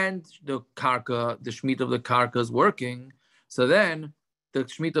 And the Karka, the Shemitah of the Karka is working, so then the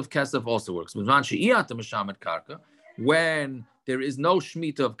Shemitah of Kesef also works. Bisman She'iyat, the Meshamet Karka, when there is no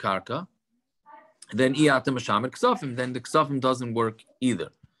Shemitah of Karka, then Iyat, the Meshamet Ksafim, then the Ksafim doesn't work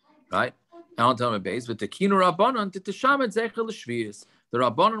either. Right? And on top of base, with the Kinu Rabbanon, to Teshamet Zechel Shviyas. The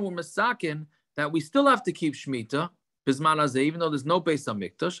Rabbanon were masakin that we still have to keep Shemitah, Bizman Hazeh, even though there's no base on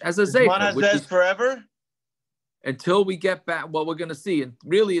Mikdash, as a Zeicha. Bizman Hazeh is forever? Until we get back, well, we're going to see. And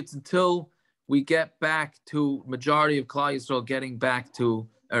really, it's until we get back to majority of Klal Yisrael getting back to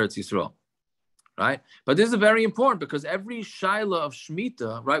Eretz Yisrael. Right? But this is very important because every Shaila of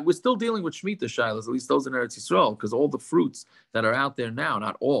Shemitah, right? We're still dealing with Shemitah Shailas, at least those in Eretz Yisrael, because all the fruits that are out there now,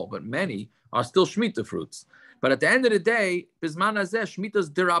 not all, but many, are still Shemitah fruits. But at the end of the day, Bizman Hazeh,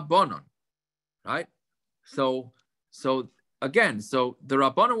 Shemitah's Dirabbanon, right? So again, the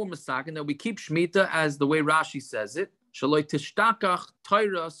Rabbanon were masakin that we keep Shemitah as the way Rashi says it, Shaloi Tishtakach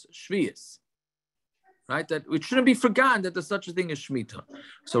Tairas Shviyas, right? That it shouldn't be forgotten that there's such a thing as Shemitah.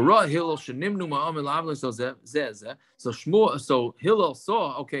 So Ra Hillel Shenimnu Ma'amil Avle so Hillel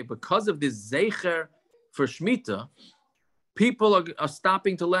saw, okay, because of this Zecher for Shemitah, people are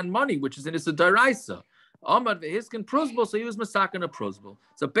stopping to lend money, which is in Issa Daraisa. Amad ve'hiskin prusbul, so he was masakin a prusbul.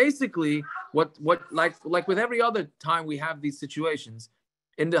 So basically, what like with every other time we have these situations,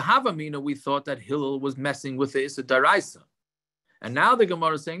 in the Havamina we thought that Hillel was messing with the Issa Daraisa, and now the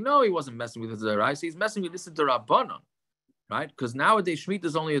Gemara is saying no, he wasn't messing with the Daraisa, he's messing with Issa Darabanan, right? Because nowadays Shemitah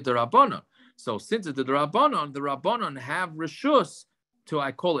is only a Darabanan. So since it's a Darabanan, the Rabbanan have reshus to,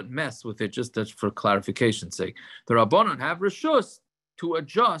 I call it mess with it just for clarification's sake. The Rabbanan have reshus to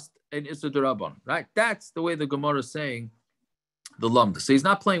adjust an Issa Darabanan, right? That's the way the Gemara is saying the Lamda. So he's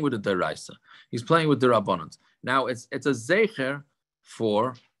not playing with the Daraisa. He's playing with the Rabbanans. Now it's a Zecher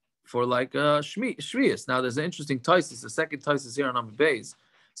for like Shviyas. Now there's an interesting Taisis, the second Taisis here on number base.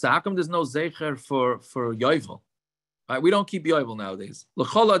 So how come there's no Zecher for Yovel? Right? We don't keep Yovel nowadays.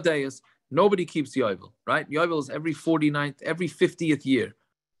 L'chol Adayas, nobody keeps Yovel, right? Yovel is every 50th year.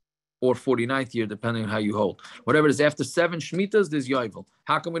 Or 49th year, depending on how you hold. Whatever it is, after 7 Shemitahs, there's Yovel.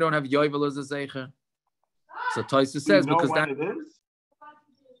 How come we don't have Yovel as a Zeicher? So Taisa says, because that... It is?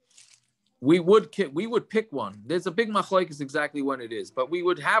 We would pick one. There's a big machlokes exactly when it is, but we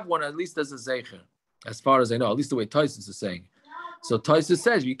would have one at least as a Zeicher, as far as I know, at least the way Taisa is saying. So Taisa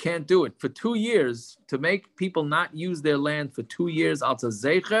says you can't do it. For 2 years, to make people not use their land for 2 years, al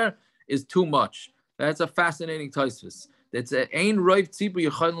Zeicher, is too much. That's a fascinating Taisa. It's an ein roiv tzibur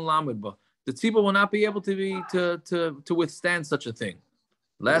yechayim lamed ba. The tzibur will not be able to withstand such a thing.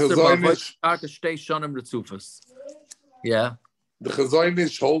 Yeah. The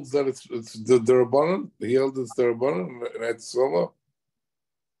Chazaynish holds that it's the Rabbanan. He held it's the Rabbanan and it's Soma.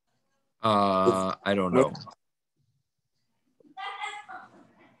 I don't know.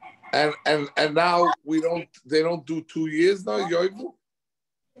 And now they don't do 2 years now, Yoivu?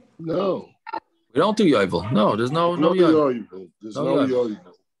 No. We don't do yovel. No, there's no yovel. There's no yovel.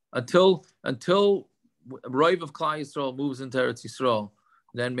 Until Roiv of Klal Yisrael moves into Eretz Yisrael,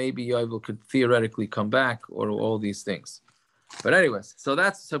 then maybe yovel could theoretically come back, or all these things. But anyways, so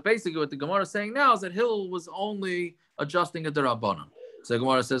basically what the Gemara is saying now is that Hillel was only adjusting a Rabbanan. So the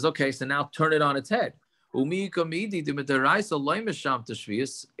Gemara says, okay, so now turn it on its head. Is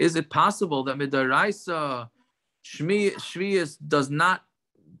it possible that midaraisa shvius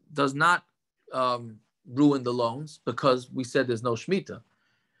does not ruin the loans, because we said there's no shmita?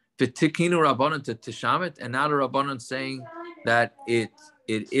 V'tikinu rabbanan to tishamet, and now the rabbanan saying that it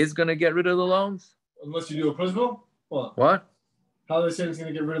is going to get rid of the loans, unless you do a principle. What? How are they saying it's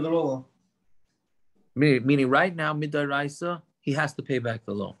going to get rid of the loan? Meaning, right now midaraisa he has to pay back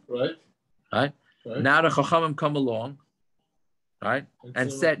the loan. Right. Now the Chachamim come along, right,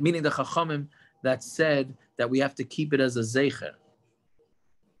 and said, meaning the Chachamim that said that we have to keep it as a zeicher,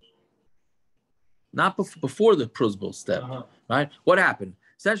 not before the prosbul step, right? What happened?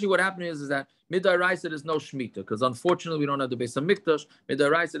 Essentially, what happened is that midaraisa there's no shmita, because unfortunately we don't have the Beis Hamikdash.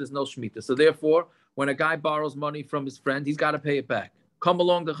 Midaraisa there's no shmita, so therefore, when a guy borrows money from his friend, he's got to pay it back. Come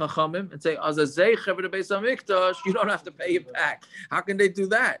along the Chachamim and say, as a zeicher for the Beis Hamikdash, you don't have to pay it back. How can they do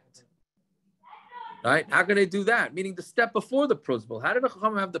that? Right? How can they do that? Meaning the step before the prosbul. How did the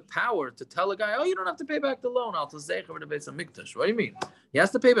Chacham have the power to tell a guy, oh, you don't have to pay back the loan? I'll tell Zeicher with the Beis Hamikdash. What do you mean? He has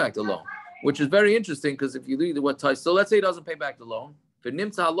to pay back the loan, which is very interesting, because if you read what ties, so let's say he doesn't pay back the loan.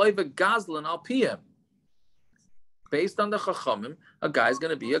 Gazlan al PM. Based on the Chachamim, a guy's going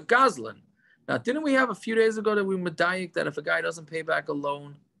to be a Gazlan. Now, didn't we have a few days ago that we medayik that if a guy doesn't pay back a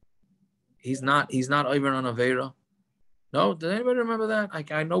loan, he's not over on Aveira? No, did anybody remember that?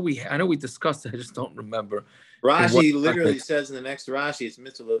 I know we discussed it. I just don't remember. Rashi literally says in the next Rashi, it's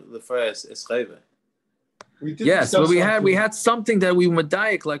mitzvah lefaras escheva. Yes, but we had something that we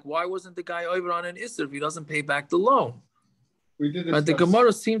medayik, like why wasn't the guy over on an isser if he doesn't pay back the loan? We did. But the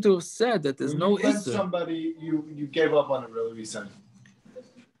Gemara seemed to have said that there's no isser. Somebody you gave up on it really recently.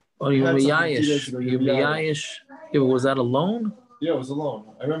 Oh, you were Yayish. Was that a loan? Yeah, it was a loan.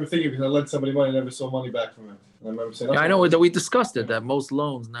 I remember thinking, because I lent somebody money, I never saw money back from it. And I remember saying, I know that we discussed it, that most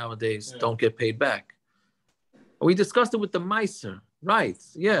loans nowadays don't get paid back. We discussed it with the Meiser, right?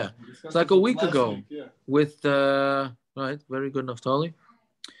 Yeah, it's like a week ago with right. Very good, Naftali.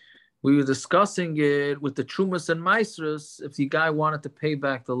 We were discussing it with the Trumas and Meisers. If the guy wanted to pay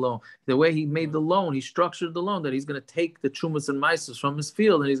back the loan, the way he made the loan, he structured the loan that he's going to take the Trumas and Meisers from his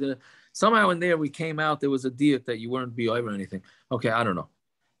field, and he's going to. Somehow in there we came out, there was a diet that you weren't be over anything. Okay, I don't know.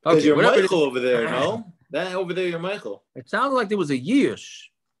 Okay, you're Michael over there, no? That over there, you're Michael. It sounded like there was a yish.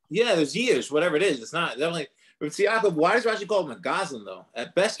 Yeah, there's yish, whatever it is. It's not definitely. But see, why does Rashi call him a Gazlan though?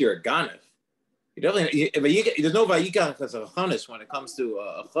 At best, you're a Ganef. You definitely. There's no Vayikan because of a Chanis when it comes to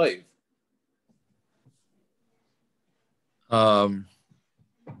a Chayiv.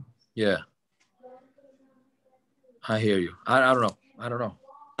 Yeah. I hear you. I don't know.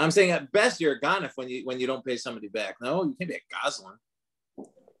 I'm saying at best you're a ganef when you don't pay somebody back. No, you can't be a Gazlan.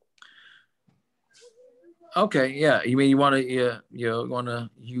 Okay, yeah. You mean you want to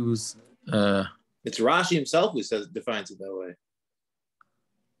use? It's Rashi himself who defines it that way.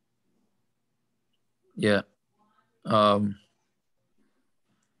 Yeah.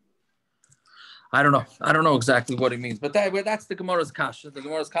 I don't know exactly what he means, but that's the Gemara's kasha. The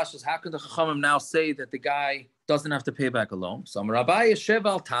Gemara's kasha is, how can the Chachamim now say that the guy doesn't have to pay back a loan? So Rabbi Yeshev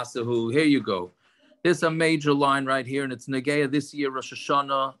al Tasahu. Here you go. There's a major line right here, and it's Negeya this year Rosh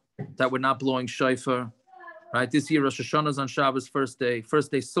Hashanah that we're not blowing shofar. Right, this year Rosh Hashanah is on Shabbos first day.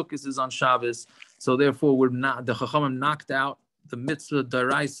 First day Sukkot is on Shabbos. So therefore, we're not. The Chachamim knocked out the mitzvah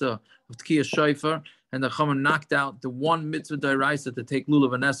daraisa of Tkiyah shofar, and the Chachamim knocked out the one mitzvah daraisa to take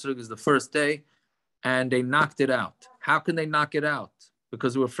lulav and esrog is the first day. And they knocked it out. How can they knock it out?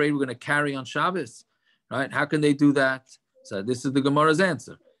 Because we're afraid we're going to carry on Shabbos, right? How can they do that? So this is the Gemara's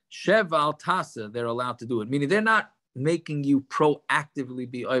answer. Shev al Tasa, they're allowed to do it. Meaning they're not making you proactively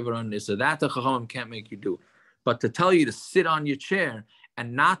be over on this. So that the Chachamim can't make you do. But to tell you to sit on your chair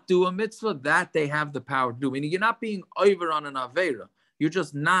and not do a mitzvah, that they have the power to do. Meaning you're not being over on an Aveira. You're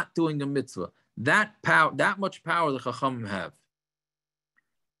just not doing a mitzvah. That power, that much power the Chachamim have.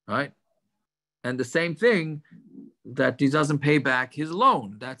 Right? And the same thing, that he doesn't pay back his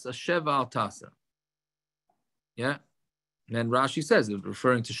loan. That's a Sheva al Tasa. Yeah? And then Rashi says, it's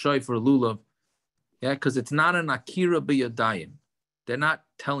referring to Shofar Lulav. Yeah, because it's not an Akira b'yadayim. They're not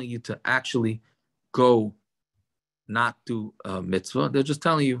telling you to actually go not do a mitzvah. They're just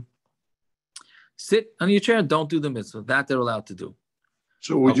telling you, sit on your chair and don't do the mitzvah. That they're allowed to do.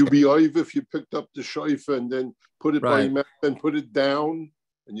 So would you be oiv if you picked up the shofar and then put it by your mouth and put it down?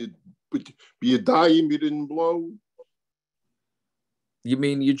 and you didn't blow. You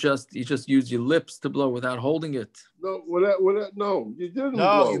mean you just use your lips to blow without holding it? No, no, you didn't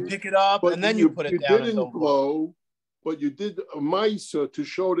No, blow. you pick it up but and then you put it you down. You didn't blow, but you did a ma'isa to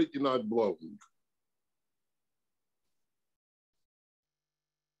show that you're not blowing.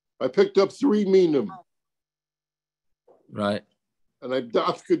 I picked up 3 minim. Right. And I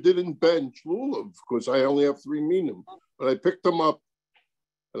dafka didn't bench lulav because I only have 3 minim. But I picked them up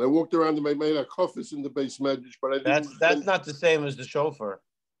and I walked around and I made a kofis in the base medrash, but I didn't. That's not the same as the shofar.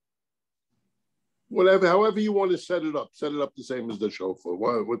 Whatever, however you want to set it up the same as the shofar.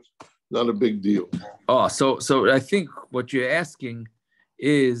 What's not a big deal. Oh, so I think what you're asking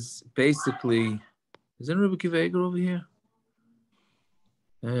is basically, isn't Rabbi Akiva Eiger over here?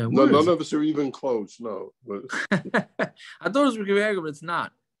 No, none of us are even close. No. I thought it was Rabbi Akiva Eiger, but it's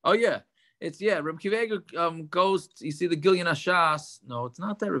not. Oh yeah, Rabbi Akiva Eiger goes. You see the Gilyon Hashas. No, it's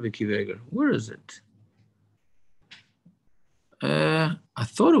not that Rabbi Akiva Eiger. Where is it? I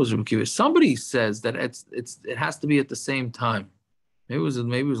thought it was Rabbi Akiva. Somebody says that it has to be at the same time. Maybe it was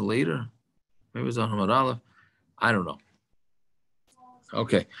later. Maybe it was on Hamad Aleph. I don't know.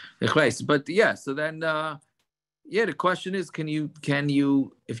 Okay, but yeah. So then, the question is, can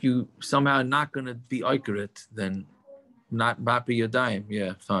you, if you somehow not going to be accurate, then not Bapi Yadayim.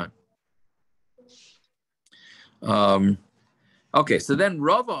 Yeah, fine. Okay, so then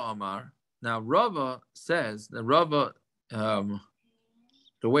Rava Amar. Now Rava says that Rava, the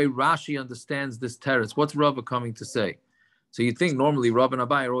way Rashi understands this teretz, what's Rava coming to say? So you think normally Rava and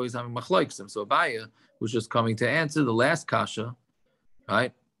Abaye are always having machloksim. So Abaye was just coming to answer the last kasha,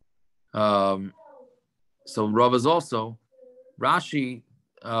 right? So Rava's also, Rashi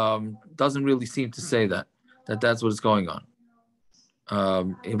doesn't really seem to say that's what's going on.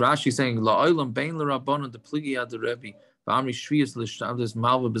 Rashi saying la'olam bein l'rabbanon depligi ad Rebbe v'amri shviyas l'shavdas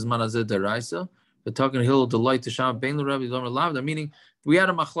malva b'zman hazeh deraisa. They're talking Hillel delight to Sham bein l'Rebbe l'omer lavda. Meaning we had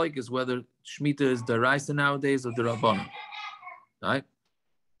a machlokes whether shmita is deraisa nowadays or derabbanon, right?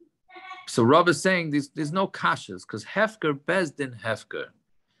 So Rav is saying there's no kashas because hefker bezdin hefker.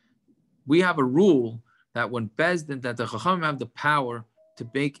 We have a rule that when bezdin, that the chachamim have the power to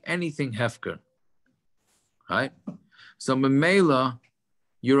make anything hefker, right? So memela,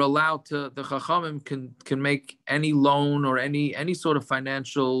 you're allowed to. The chachamim can make any loan or any sort of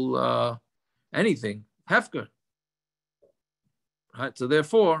financial anything hefker, right? So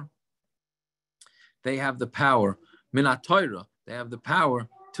therefore, they have the power minat Torah. They have the power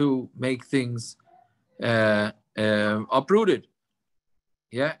to make things uprooted.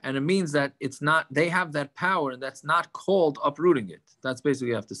 Yeah, and it means that it's not, they have that power, and that's not called uprooting it. That's basically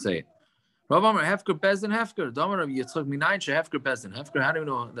you have to say it. Rav Amar, Hefker, Bezdin, Hefker. Damar Rav Yitzchak, Minayin she Hefker, Bezdin. Hefker, how do you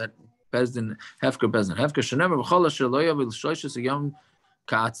know that Bezdin, Hefker, Bezdin? Hefker, Shenem, V'chol asher lo yav l'shoishes yom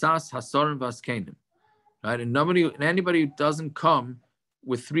ka'atzas hasorim v'askenim. Right, and anybody who doesn't come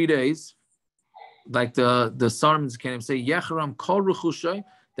with 3 days, like the Sarmans can say, Yecharam kol ruchushay,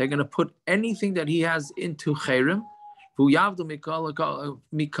 they're going to put anything that he has into Chayrim, and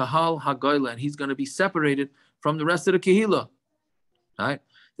he's going to be separated from the rest of the Kehillah. Right?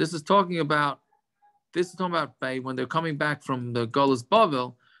 This is talking about when they're coming back from the Golas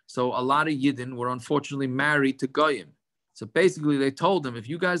Bavel. So a lot of Yidden were unfortunately married to Goyim. So basically they told them, if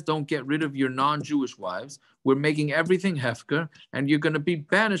you guys don't get rid of your non-Jewish wives, we're making everything hefker, and you're going to be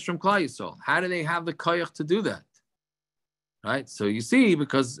banished from Klal Yisrael. How do they have the koyach to do that? Right? So you see,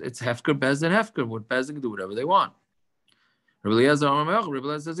 because it's hefker, bezdin, hefker, what bezdin can do whatever they want. Rabbi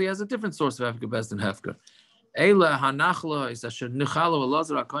Eliezer says he has a different source of hefker, bezdin, hefker. Eila hanachla is asher nichalo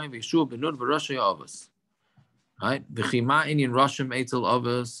elazar hakoyin v'yeshua benud v'rashei avos. Right? V'chima inyan rashim eitel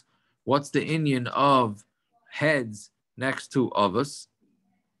avos. What's the inyan of heads next to avos?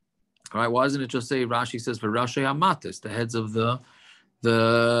 All right, why doesn't it just say, Rashi says, for Rashei Hamatis, the heads of the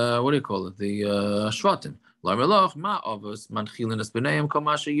what do you call it? The Shvatim.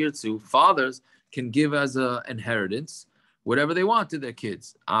 Fathers can give as an inheritance whatever they want to their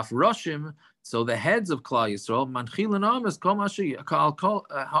kids. Af Roshim, so the heads of Klal Yisrael,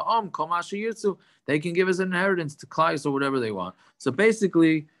 they can give as an inheritance to Klal Yisrael whatever they want. So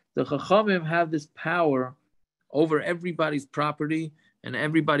basically, the Chachamim have this power over everybody's property and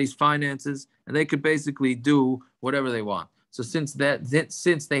everybody's finances, and they could basically do whatever they want. So since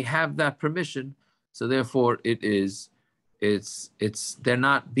they have that permission, so therefore they're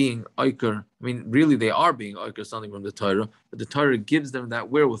not being oiker. I mean, really they are being oiker something from the Torah, but the Torah gives them that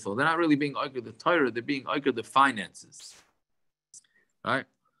wherewithal. They're not really being oiker the Torah, they're being oiker the finances. Right?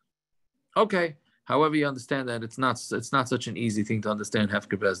 Okay. However you understand that, it's not such an easy thing to understand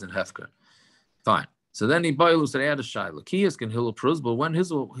hefker bezdin hefker. Fine. So then he boiled said, I had a shayla. Kiyas can Hillel Prusbel. When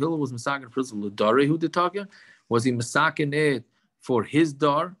Hillel was masakin Prusbel, Ladari, who did talking? Was he masakin it for his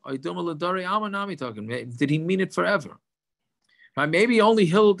dar? Did he mean it forever? Right? Maybe only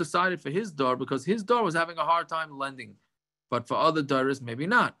Hillel decided for his dar because his dar was having a hard time lending. But for other daras, maybe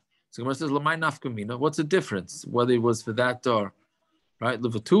not. So Gemara says, Lamai nafkamina. What's the difference? Whether it was for that dar, right?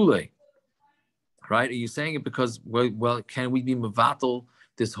 Levatule. Right? Are you saying it because, well, can we be mevatel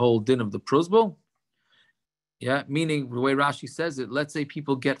this whole din of the prusbel? Yeah, meaning the way Rashi says it, let's say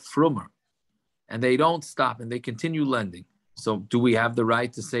people get frumer and they don't stop and they continue lending. So do we have the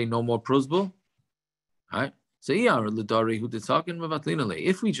right to say no more prusbel? Right? So if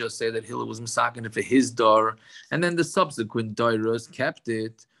we just say that Hillel was misakin for his dar, and then the subsequent daras kept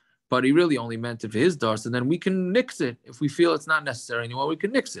it, but he really only meant it for his dar, so then we can nix it. If we feel it's not necessary anymore, we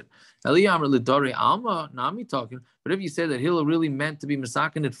can nix it. But if you say that Hillel really meant to be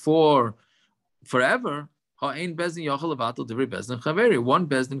misakin it for forever, one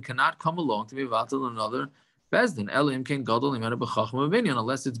bezdin cannot come along to be vatal another bezdin.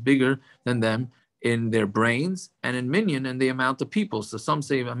 Unless it's bigger than them in their brains and in minyan and the amount of people. So some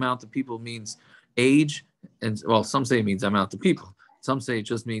say amount of people means age, and well, some say it means amount of people. Some say it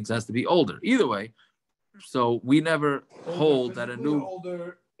just means it has to be older. Either way, so we never hold that a new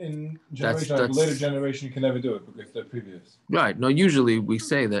older in generation, like later generation, you can never do it because they're previous. Right. No, usually we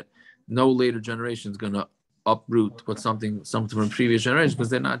say that no later generation is going to uproot what something from previous generation because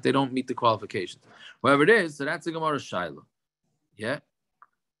they don't meet the qualifications. Whatever it is, so that's a Gemara Shaila. Yeah.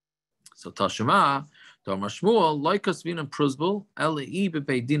 So Tashema, Dharma Shmuel, Laikas Vinam Prusbel, L.E.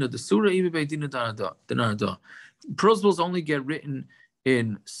 Bebeidina the Surah, Bebeidina Danarada. Prusbels only get written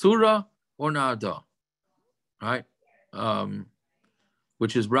in Surah or Narada, right?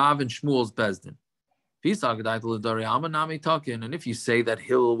 Which is Rav and Shmuel's Bezdin. And if you say that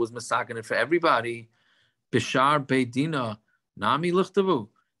Hillel was masakin it for everybody, Bishar Beidina Nami Lichtavu.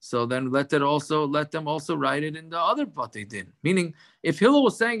 So then let them also write it in the other Batei Din. Meaning, if Hillel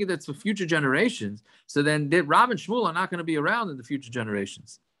was saying that's for future generations, so then Rav and Shmuel are not going to be around in the future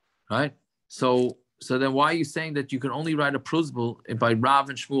generations, right? So then why are you saying that you can only write a prusbel by Rav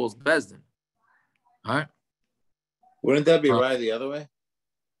and Shmuel's Bezdin? All right? Wouldn't that be right the other way?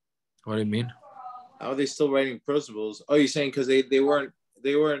 What do you mean? How are they still writing prusbels? Oh, you're saying because they weren't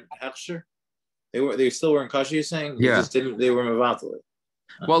hechsher? They still weren't kasha, you're saying? Yeah. They were mevatel.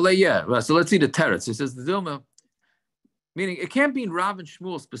 Well, so let's see the teretz. It says the Dilma, meaning it can't be in Rav and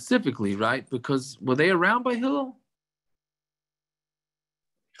Shmuel specifically, right? Because were they around by Hillel?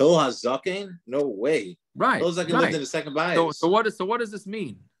 Hillel has zaken? No way. Right. Hillel zaken lived in the second bias. So what does this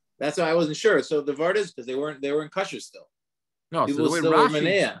mean? That's why I wasn't sure. So the vart is because they were in kasher still. No, people so the way still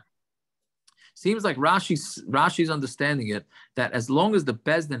Rashi seems like Rashi's understanding it that as long as the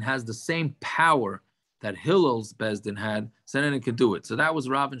Bezdin has the same power that Hillel's Bezdin had, so then it can do it. So that was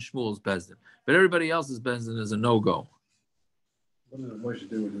Rav and Shmuel's Bezdin. But everybody else's Bezdin is a no-go. What does Moshe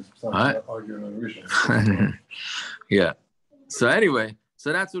do with this? Arguing on Rishon. Yeah. So anyway,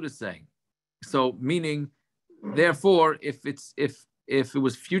 so that's what it's saying. So meaning, therefore, if it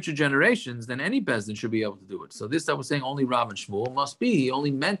was future generations, then any Bezdin should be able to do it. So this I was saying only Rav and Shmuel must be. He only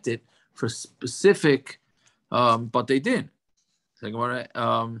meant it for specific, but they didn't. So Gemara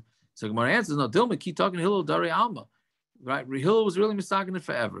answers, no, Dilma, keep talking to Hillel Dari Alma. Right? Hillel was really mistaken it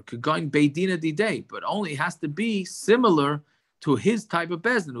forever. Could go in Beidina Didei, but only has to be similar to his type of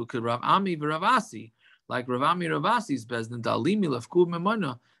Bezdin, who could Rav Ami Ravasi, like Rav Ami Ravasi's Bezdin, Dalimi Lefkud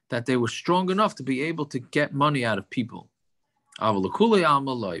Memana, that they were strong enough to be able to get money out of people.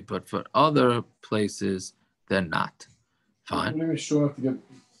 But for other places, they're not. Fine.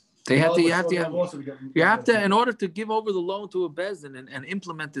 You have to, in order to give over the loan to a bezdin and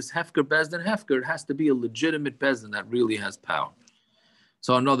implement this hefker, it has to be a legitimate bezdin that really has power.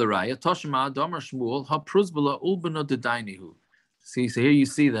 So another raya, Toshma Damar Shmuel ha pruzbala ulbana dedainihu. See, so here you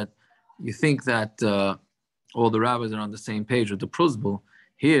see that you think that all the rabbis are on the same page with the pruzbal.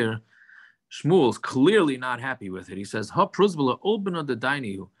 Here, Shmuel's clearly not happy with it. He says ha pruzbala ulbana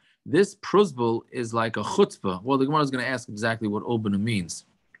dedainihu. This pruzbal is like a chutzpah. Well, the Gemara is going to ask exactly what ulbana means.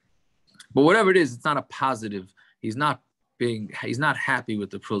 But whatever it is, it's not a positive. He's not happy with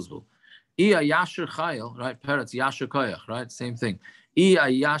the pruzbel. Iya yasher chayil, right? Peretz yasher koyach, right? Same thing. Iya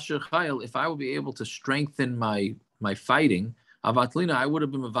yasher chayil. If I would be able to strengthen my fighting, avatlina, I would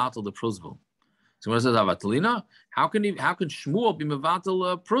have been mevatel the pruzbel. So when it says avatlina, how can Shmuel be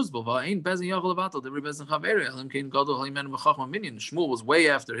mevatel pruzbel? Ain't bezin yachol avatel. Every bezin chaveri. Elim kein gadol halimen b'chachma minyan. Shmuel was way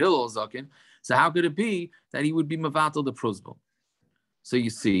after Hillel zaken. So how could it be that he would be mevatel the pruzbel? So you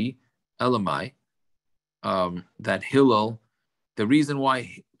see. Elamai, that Hillel, the reason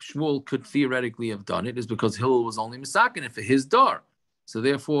why Shmuel could theoretically have done it is because Hillel was only misakin it for his dar. So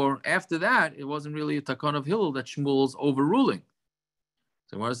therefore, after that, it wasn't really a takon of Hillel that Shmuel's overruling.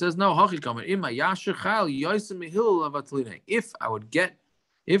 So when it says no,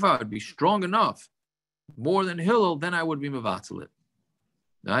 if I would be strong enough, more than Hillel, then I would be mevatel it.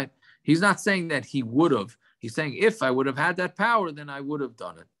 Right? He's not saying that he would have. He's saying if I would have had that power, then I would have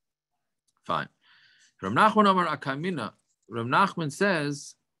done it. Fine. Rav Nachman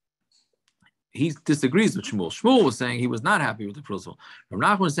says he disagrees with Shmuel. Shmuel was saying he was not happy with the prusel. Rav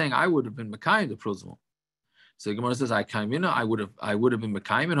Nachman was saying I would have been Mekayim the prusel. So the Gemara says I would have been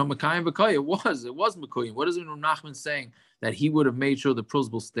Mekayim and Mekayim B'kay. It was Mekayim. What is it Rav Nachman saying that he would have made sure the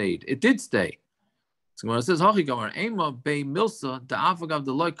prusel stayed? It did stay. So Gemara says Hachi Gamar Ema Bei Milsa Da'afagav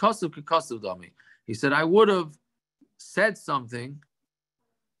Deloy Kasav Kekasav Dami. He said I would have said something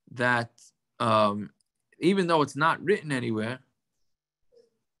that even though it's not written anywhere,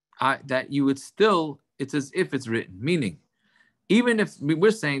 that you would still, it's as if it's written. Meaning, even if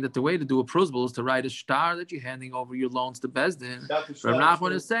we're saying that the way to do a prusbul is to write a star that you're handing over your loans to Bezdin, Rav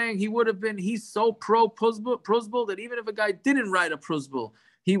Nachman is saying he's so pro prusbul that even if a guy didn't write a prusbul,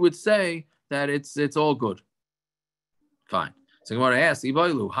 he would say that it's all good. Fine. So Gemara asks,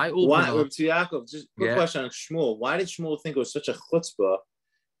 Ibailu, hi Why, to Yaakov, just quick question on Shmuel. Why did Shmuel think it was such a chutzpah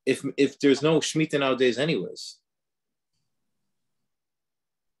if there's no Shemitah nowadays anyways?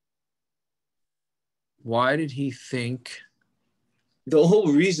 Why did he think? The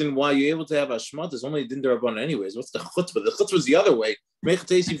whole reason why you're able to have a shmat is only din derabbanan anyways. What's the chutzpah? The chutzpah is the other way. Make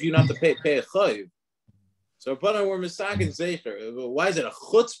it easy for you not to pay a chayiv. So upon we're misakin zecher. Why is it a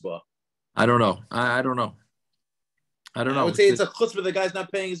chutzpah? I don't know. I don't know. I would say it's a chutzpah. The guy's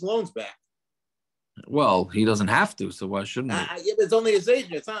not paying his loans back. Well, he doesn't have to, so why shouldn't he? Yeah, but it's only a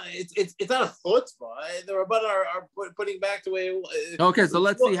zecher. It's not a chutzpah. The rabbanan are putting back the way. Okay, so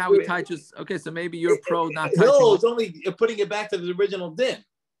let's see how he touches. Okay, so maybe you're pro not touching. No, it's only putting it back to the original din.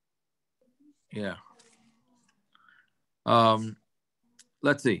 Yeah.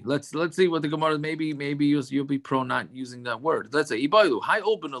 Let's see. Let's see what the Gemara. Maybe you'll be pro not using that word. Let's say Ibailu. Hi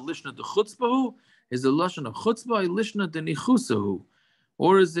open a lishna de chutzpahu is a lashon of chutzpah, a lishna de nichusahu,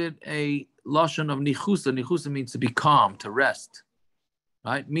 or is it a lashon of nichusa? Nichusa means to be calm, to rest,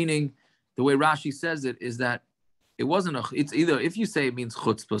 right? Meaning, the way Rashi says it is that it wasn't it's either, if you say it means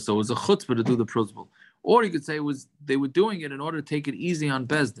chutzpah, so it was a chutzpah to do the prusbul, or you could say they were doing it in order to take it easy on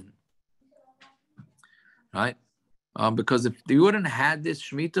Bezdin, right? Because if they wouldn't have had this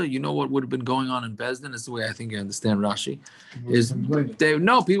Shemitah, you know what would have been going on in Bezdin? Is the way I think you understand Rashi.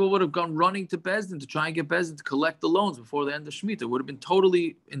 People would have gone running to Bezdin to try and get Bezdin to collect the loans before the end of Shemitah. It would have been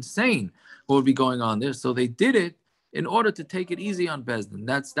totally insane what would be going on there. So they did it in order to take it easy on Bezdin.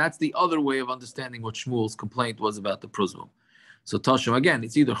 That's the other way of understanding what Shmuel's complaint was about the prusbul. So Tashim, again,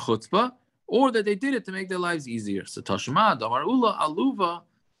 it's either chutzpah or that they did it to make their lives easier. So Tashima, Damar Ula, Aluva,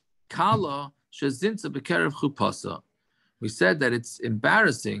 Kala, we said that it's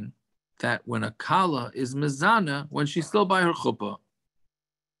embarrassing that when a kala is mezana, when she's still by her chuppah.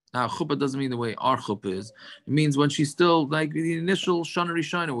 Now, chuppah doesn't mean the way our chuppah is. It means when she's still like the initial shana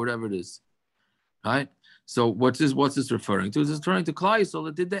rishon or whatever it is, right? So what's this referring to? It's referring to Klal Yisrael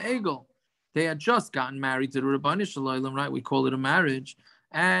that did the egel. They had just gotten married to the Rabbani Shalom, right? We call it a marriage,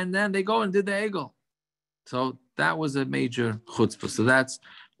 and then they go and did the egel. So that was a major chutzpah. So that's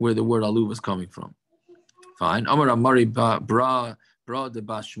where the word alu was coming from. Fine. Amar Amari bra de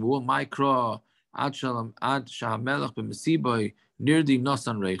Bashmuel Mikra ad shamelach b'mesiba nirdi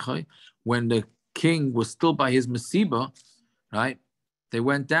nasan reichai. When the king was still by his mesiba, right? They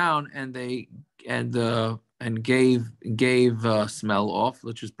went down and gave smell off,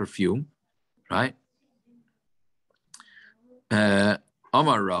 which is perfume, right?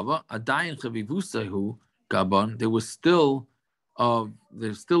 Amar Rava adayin chavivusahu gaban. There was still.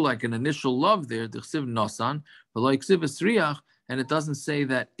 There's still like an initial love there, the chsiv nasan, but like chsiv esriach, and it doesn't say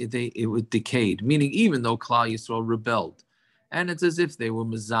that it was decayed. Meaning, even though Klal Yisrael rebelled, and it's as if they were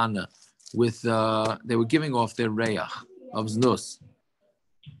mezana with they were giving off their reach of znus,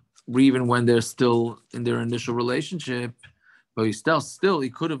 even when they're still in their initial relationship. But he still he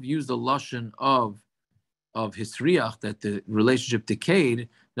could have used the lashon of hisriach that the relationship decayed. It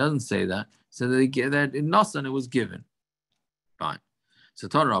doesn't say that. So that in nasan it was given. Fine. So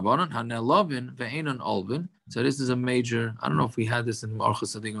Rabbanan Hanelovin ve'enon olvin. So this is a major. I don't know if we had this in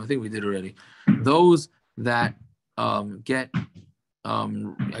Marchus. I think we did already. Those that get,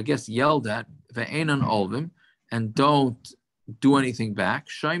 I guess, yelled at ve'enon olvin and don't do anything back.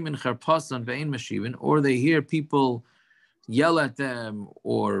 Shaimin charpasan ve'en mashivin, or they hear people yell at them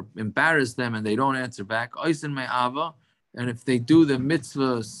or embarrass them and they don't answer back. Oisin me'ava and if they do the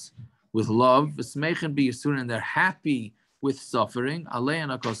mitzvahs with love, and they're happy with suffering, and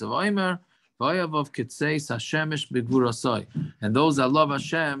those that love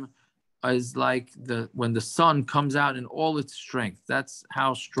Hashem is like when the sun comes out in all its strength. That's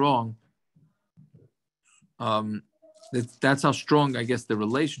how strong. That's how strong, I guess, the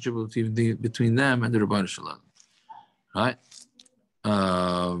relationship between them and the Rebbeinu Shalom. Right?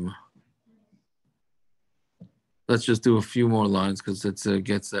 Let's just do a few more lines because it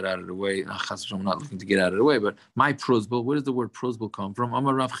gets that out of the way. I'm not looking to get out of the way, but my prosbul, where does the word prosbul come from?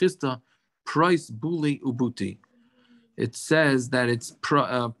 Amar Rav Chisda, price, buli, ubuti. It says that it's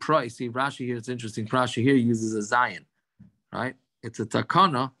price. See, Rashi here, it's interesting. Rashi here uses a Zion, right? It's a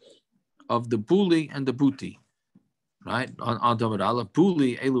takana of the buli and the buti, right? On David Allah,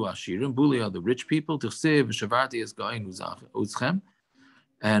 buli, elu ashirim, buli are the rich people. Tichsev, shavarti is going uzchem.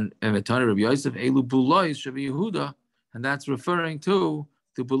 And Evetani Rabbi Yosef, Elu Bulois Shavi Yehuda, and that's referring to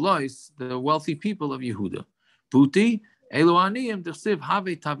the Bulois, the wealthy people of Yehuda. Buti, Elu Aniyim, Dechsiv Have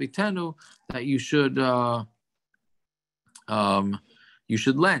Tavitenu, that you should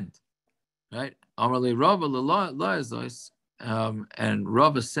lend, right? Amarle Rava Laezois, and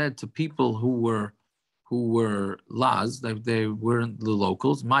Rava said to people who were Laz, that they weren't the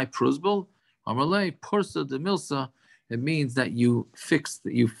locals, my prosbul, Amarle Pursa de Milsa. It means that you fix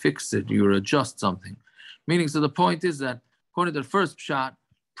it, you adjust something. Meaning, so the point is that according to the first shot,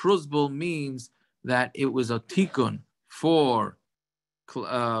 prosbul means that it was a tikkun for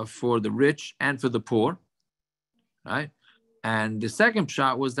the rich and for the poor, right? And the second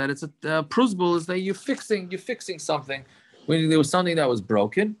shot was that it's a prosbul is that you're fixing something. Meaning there was something that was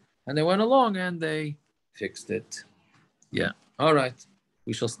broken, and they went along and they fixed it. Yeah. All right.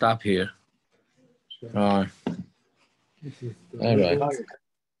 We shall stop here. All right. All right.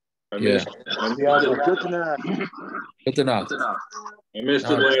 Yeah. Good enough. I missed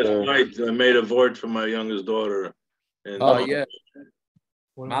it last night. I made a void for my youngest daughter. And, yeah.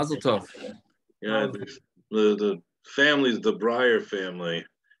 Mazel tov. Yeah, the family's the Breyer family.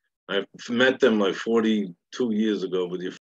 I met them like 42 years ago with your